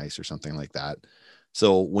frozen in ice or something like that.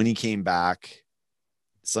 So when he came back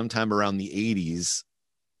sometime around the 80s,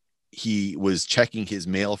 he was checking his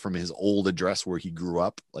mail from his old address where he grew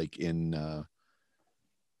up, like in,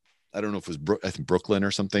 I don't know if it was I think Brooklyn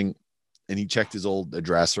or something. And he checked his old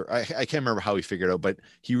address, or I can't remember how he figured out, but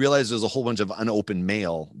he realized there's a whole bunch of unopened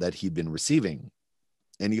mail that he'd been receiving.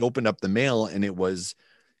 And he opened up the mail, and it was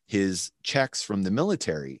his checks from the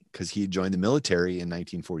military, because he had joined the military in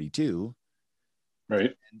 1942.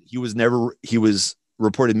 Right. He was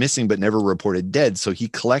reported missing, but never reported dead. So he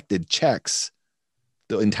collected checks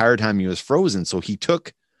the entire time he was frozen. So he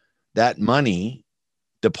took that money,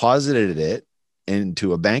 deposited it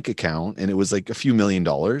into a bank account, and it was like a few $1 million.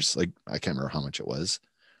 Like, I can't remember how much it was.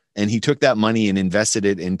 And he took that money and invested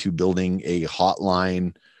it into building a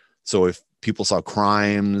hotline. So if people saw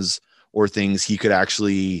crimes or things, he could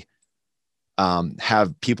actually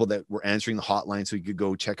have people that were answering the hotline so he could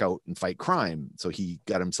go check out and fight crime. So he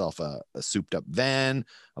got himself a souped up van,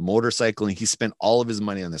 a motorcycle, and he spent all of his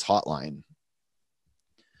money on this hotline.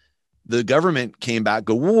 The government came back,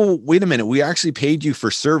 go, whoa, wait a minute. We actually paid you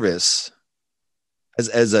for service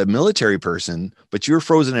as a military person, but you're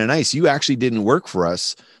frozen in ice. You actually didn't work for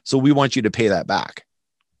us. So we want you to pay that back.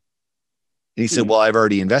 And he said, well, I've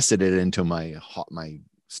already invested it into my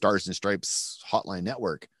Stars and Stripes hotline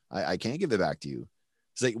network. I can't give it back to you.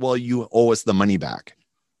 It's like, well, you owe us the money back.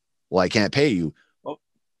 Well, I can't pay you. Oh.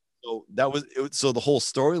 So that was it. So the whole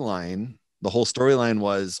storyline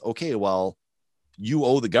was, okay, well, you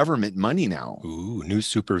owe the government money now. Ooh, new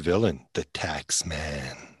supervillain, the tax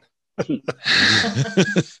man.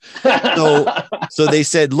 So they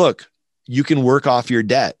said, look, you can work off your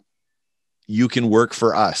debt. You can work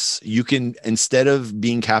for us. You can, instead of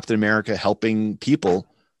being Captain America helping people,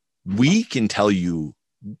 we can tell you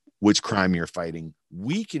which crime you're fighting.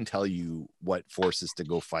 We can tell you what forces to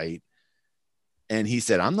go fight. And he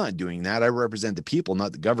said, I'm not doing that. I represent the people,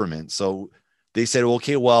 not the government. So they said,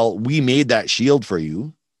 okay, well, we made that shield for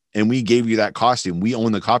you and we gave you that costume. We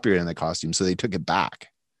own the copyright on the costume. So they took it back.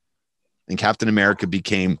 And Captain America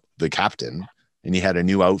became the captain, and he had a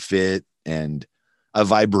new outfit and a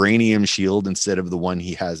vibranium shield instead of the one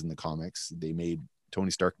he has in the comics.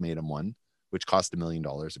 Tony Stark made him one, which cost $1 million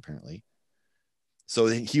apparently. So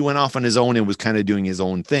he went off on his own and was kind of doing his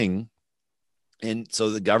own thing. And so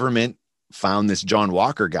the government found this John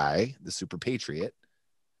Walker guy, the super patriot.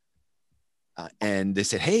 And they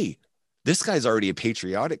said, hey, this guy's already a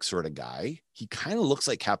patriotic sort of guy. He kind of looks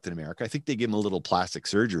like Captain America. I think they gave him a little plastic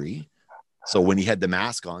surgery. So when he had the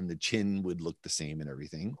mask on, the chin would look the same and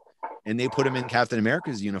everything. And they put him in Captain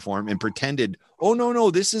America's uniform and pretended, oh, no,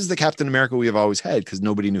 this is the Captain America we have always had, because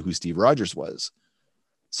nobody knew who Steve Rogers was.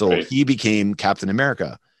 So He became Captain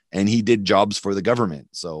America, and he did jobs for the government.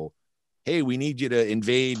 So, hey, we need you to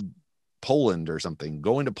invade Poland or something.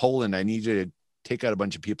 Go into Poland. I need you to take out a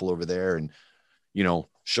bunch of people over there and,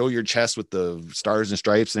 show your chest with the stars and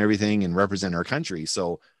stripes and everything and represent our country.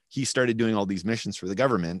 So he started doing all these missions for the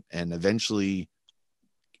government, and eventually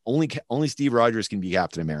only Steve Rogers can be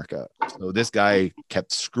Captain America. So this guy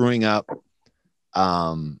kept screwing up,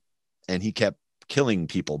 and he kept killing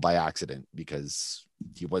people by accident because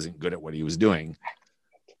he wasn't good at what he was doing.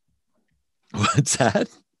 What's that?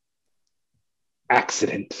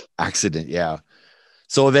 Accident. Yeah.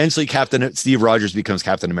 So eventually Steve Rogers becomes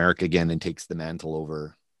Captain America again and takes the mantle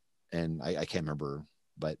over. And I can't remember,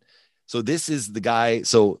 but so this is the guy.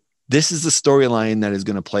 So this is the storyline that is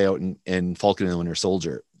going to play out in Falcon and the Winter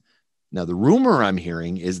Soldier. Now, the rumor I'm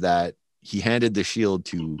hearing is that he handed the shield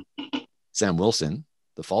to Sam Wilson,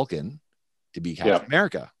 the Falcon, to be Captain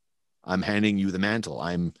America. I'm handing you the mantle.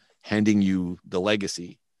 I'm handing you the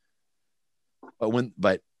legacy.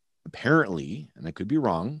 But apparently, and I could be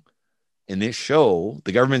wrong, in this show,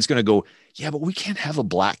 the government's going to go, yeah, but we can't have a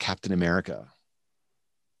black Captain America,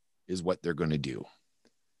 is what they're going to do.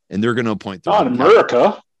 And they're going to appoint their own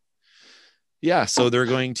America. Yeah, so they're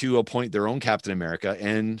going to appoint their own Captain America,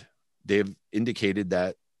 and they've indicated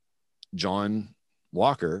that John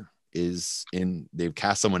Walker they've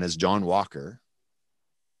cast someone as John Walker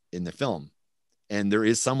in the film. And there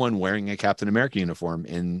is someone wearing a Captain America uniform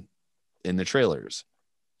in the trailers.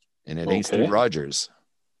 And it ain't Steve Rogers.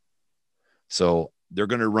 So they're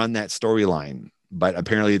going to run that storyline, but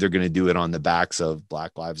apparently they're going to do it on the backs of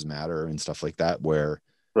Black Lives Matter and stuff like that, where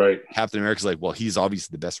Captain America's like, well, he's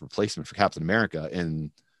obviously the best replacement for Captain America.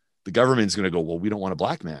 And the government's going to go, well, we don't want a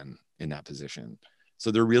black man in that position.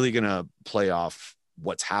 So they're really going to play off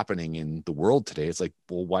what's happening in the world today. It's like,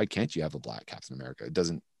 well, why can't you have a black Captain America? It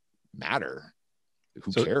doesn't matter.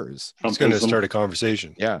 Who cares? It's going to start a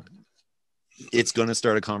conversation. Yeah. It's going to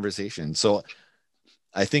start a conversation. So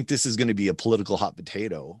I think this is going to be a political hot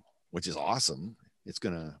potato, which is awesome. It's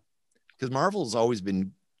going to, because Marvel's always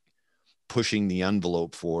been pushing the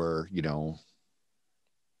envelope for,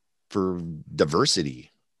 for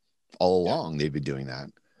diversity all along. They've been doing that.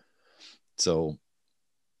 So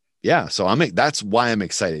yeah, so that's why I'm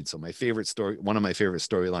excited. So one of my favorite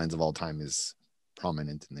storylines of all time is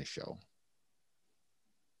prominent in this show.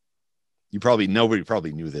 Nobody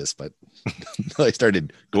probably knew this, but I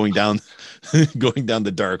started going down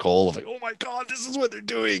the dark hole of like, oh my God, this is what they're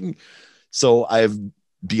doing. So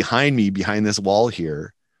behind this wall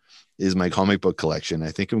here is my comic book collection.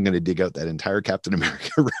 I think I'm going to dig out that entire Captain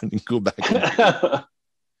America run and go back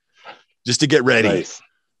just to get ready.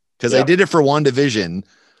 Because I did it for WandaVision.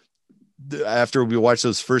 After we watched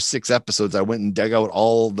those first 6 episodes, I went and dug out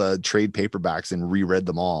all the trade paperbacks and reread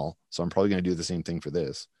them all. So I'm probably going to do the same thing for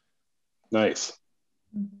this. Nice.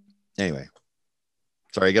 Anyway,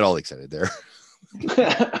 Sorry, I get all excited there.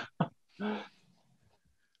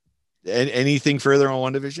 Anything further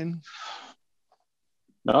on WandaVision?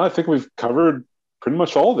 No, I think we've covered pretty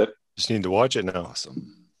much all of it. Just need to watch it now.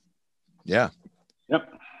 Awesome. Yeah.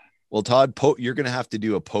 Yep. Well, Todd, you're going to have to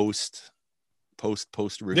do a post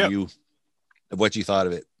review of what you thought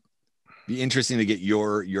of it. Be interesting to get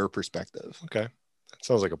your perspective. Okay. That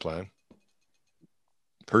sounds like a plan.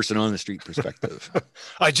 Person on the street perspective.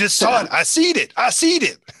 I just saw it. I seen it.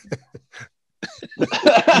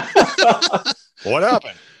 What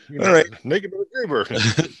happened? All right. Naked Dreamer.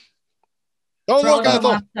 Don't look at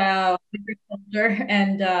them.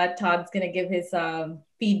 And Todd's going to give his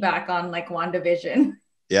feedback on like WandaVision.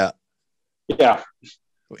 Yeah. Yeah.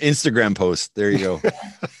 Instagram post. There you go.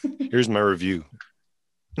 Here's my review.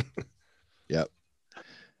 Yep.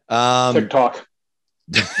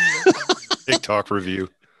 TikTok review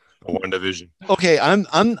of WandaVision. Okay,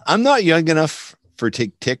 I'm not young enough for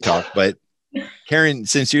TikTok, but Karen,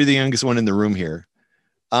 since you're the youngest one in the room here,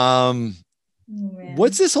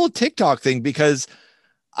 what's this whole TikTok thing? Because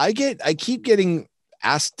I keep getting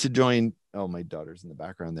asked to join. Oh, my daughter's in the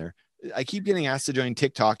background there. I keep getting asked to join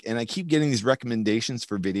TikTok, and I keep getting these recommendations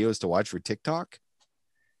for videos to watch for TikTok.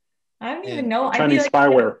 I don't even know. Chinese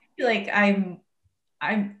spyware. I feel like I'm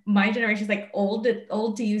my generation's like old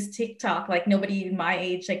to use TikTok. Like nobody my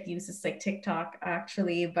age like uses like TikTok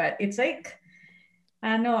actually, but it's like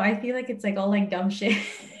I don't know. I feel like it's like all like dumb shit.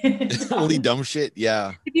 Only dumb shit,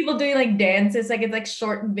 yeah. People doing like dances, like it's like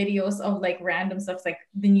short videos of like random stuff. It's like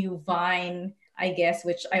the new Vine, I guess,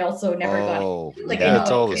 which I also never got. Like, yeah, it's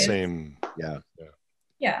all the same.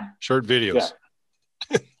 Yeah. Short videos.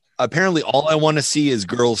 Yeah. Apparently, all I want to see is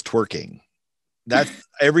girls twerking. That's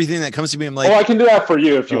everything that comes to me. I'm like, I can do that for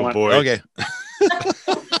you if you want. Boy. Okay.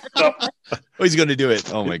 He's going to do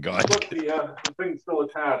it. Oh my God. Look, the thing's still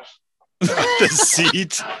attached. The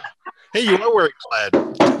seat. Hey, you are wearing plaid.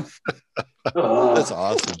 That's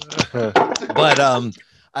awesome. But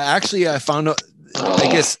I found out. I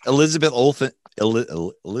guess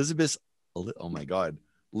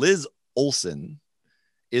Liz Olsen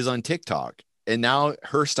is on TikTok, and now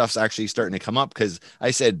her stuff's actually starting to come up because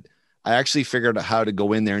I actually figured out how to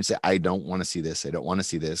go in there and say, I don't want to see this. I don't want to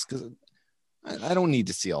see this because I don't need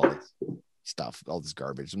to see all this stuff, all this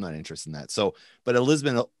garbage. I'm not interested in that. So, but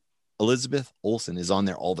Elizabeth Olsen is on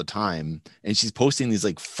there all the time, and she's posting these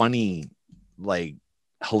like funny, like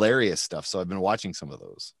hilarious stuff. So I've been watching some of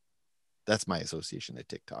those. That's my association to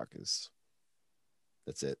TikTok is.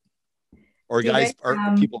 That's it. Or guys, or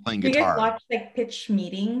people playing guitar. Do you guys watch like pitch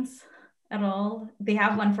meetings at all? They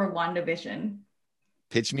have one for WandaVision.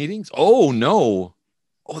 Pitch meetings? Oh no!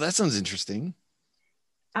 Oh, that sounds interesting.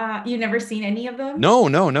 You never seen any of them? No.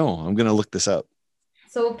 I'm gonna look this up.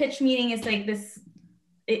 So pitch meeting is like this.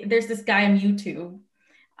 There's this guy on YouTube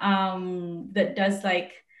that does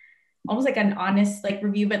like almost like an honest like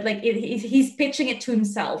review, but like he's pitching it to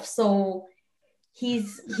himself. So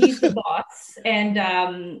he's the boss,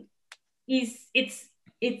 and it's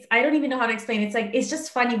I don't even know how to explain it. It's like it's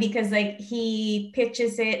just funny because like he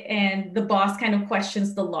pitches it and the boss kind of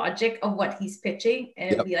questions the logic of what he's pitching,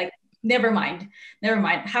 and it'll be like, never mind,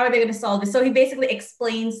 how are they going to solve this? So he basically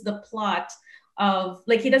explains the plot of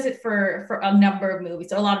like he does it for a number of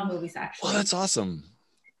movies, a lot of movies actually. Oh, that's awesome.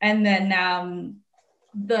 And then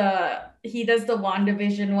he does the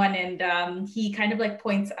WandaVision one, and he kind of like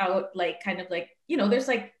points out like kind of like, you know, there's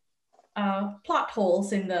like plot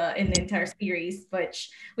holes in the entire series,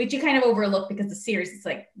 which you kind of overlook because the series is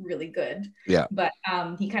like really good. Yeah. But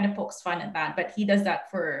he kind of pokes fun at that. But he does that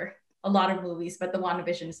for a lot of movies, but the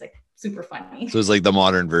WandaVision is like super funny. So it's like the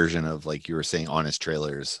modern version of like you were saying, honest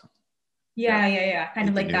trailers. Yeah. Kind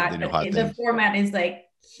of like that. But the format is like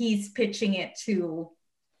he's pitching it to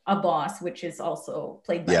a boss, which is also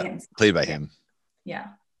played by him. Played by him. Yeah.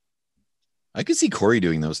 I could see Corey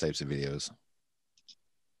doing those types of videos.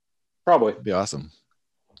 Probably. It'd be awesome.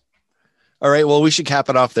 All right. Well, we should cap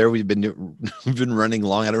it off there. We've been running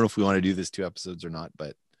long. I don't know if we want to do this 2 episodes or not,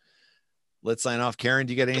 but let's sign off. Karen,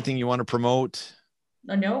 do you got anything you want to promote?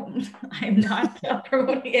 No, I'm not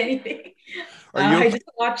promoting anything. I just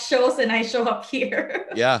watch shows and I show up here.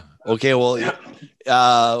 Yeah. Okay. Well,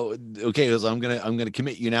 okay. So I'm gonna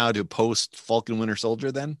commit you now to post Falcon Winter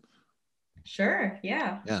Soldier then. Sure.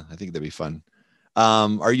 Yeah. Yeah, I think that'd be fun.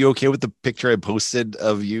 Are you okay with the picture I posted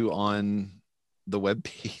of you on the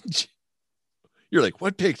webpage? You're like,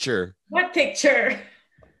 what picture? What picture?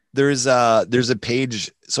 There's a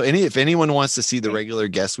page. So if anyone wants to see the regular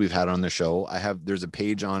guests we've had on the show, there's a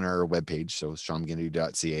page on our webpage. So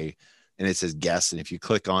seanmcginty.ca, and it says guests. And if you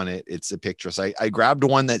click on it, it's a picture. So I grabbed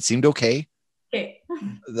one that seemed okay. Okay.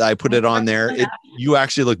 I put it on there. You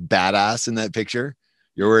actually look badass in that picture.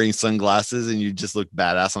 You're wearing sunglasses and you just look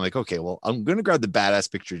badass. I'm like, okay, well, I'm going to grab the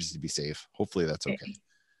badass picture just to be safe. Hopefully that's okay.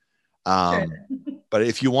 Sure. But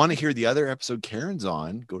if you want to hear the other episode Karen's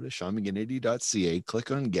on, go to SeanMcGinnity.ca,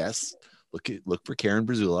 click on guests, look for Karen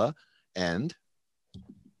Brzula, and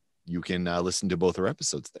you can listen to both our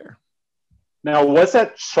episodes there. Now, was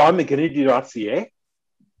that SeanMcGinnity.ca?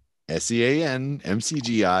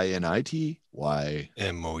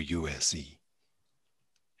 SeanMcGinnitymose.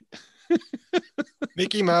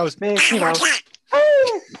 Mickey Mouse. Mickey Mouse.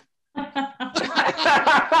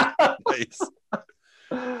 Nice.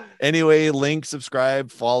 Anyway, link,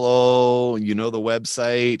 subscribe, follow, the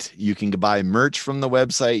website. You can buy merch from the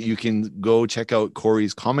website. You can go check out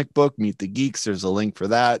Corey's comic book, Meet the Geeks. There's a link for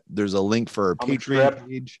that. There's a link for our Patreon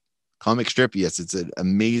page. Comic strip. Yes, it's an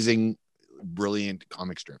amazing, brilliant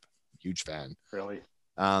comic strip. Huge fan. Really?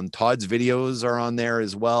 Todd's videos are on there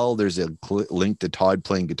as well. There's a link to Todd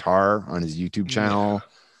playing guitar on his YouTube channel. Yeah.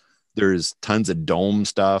 There's tons of Dome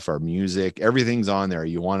stuff, our music, everything's on there.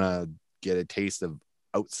 You want to get a taste of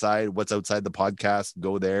what's outside the podcast,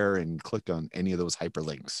 go there and click on any of those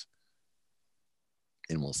hyperlinks.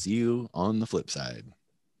 And we'll see you on the flip side.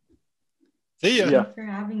 See ya. Thanks for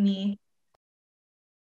having me.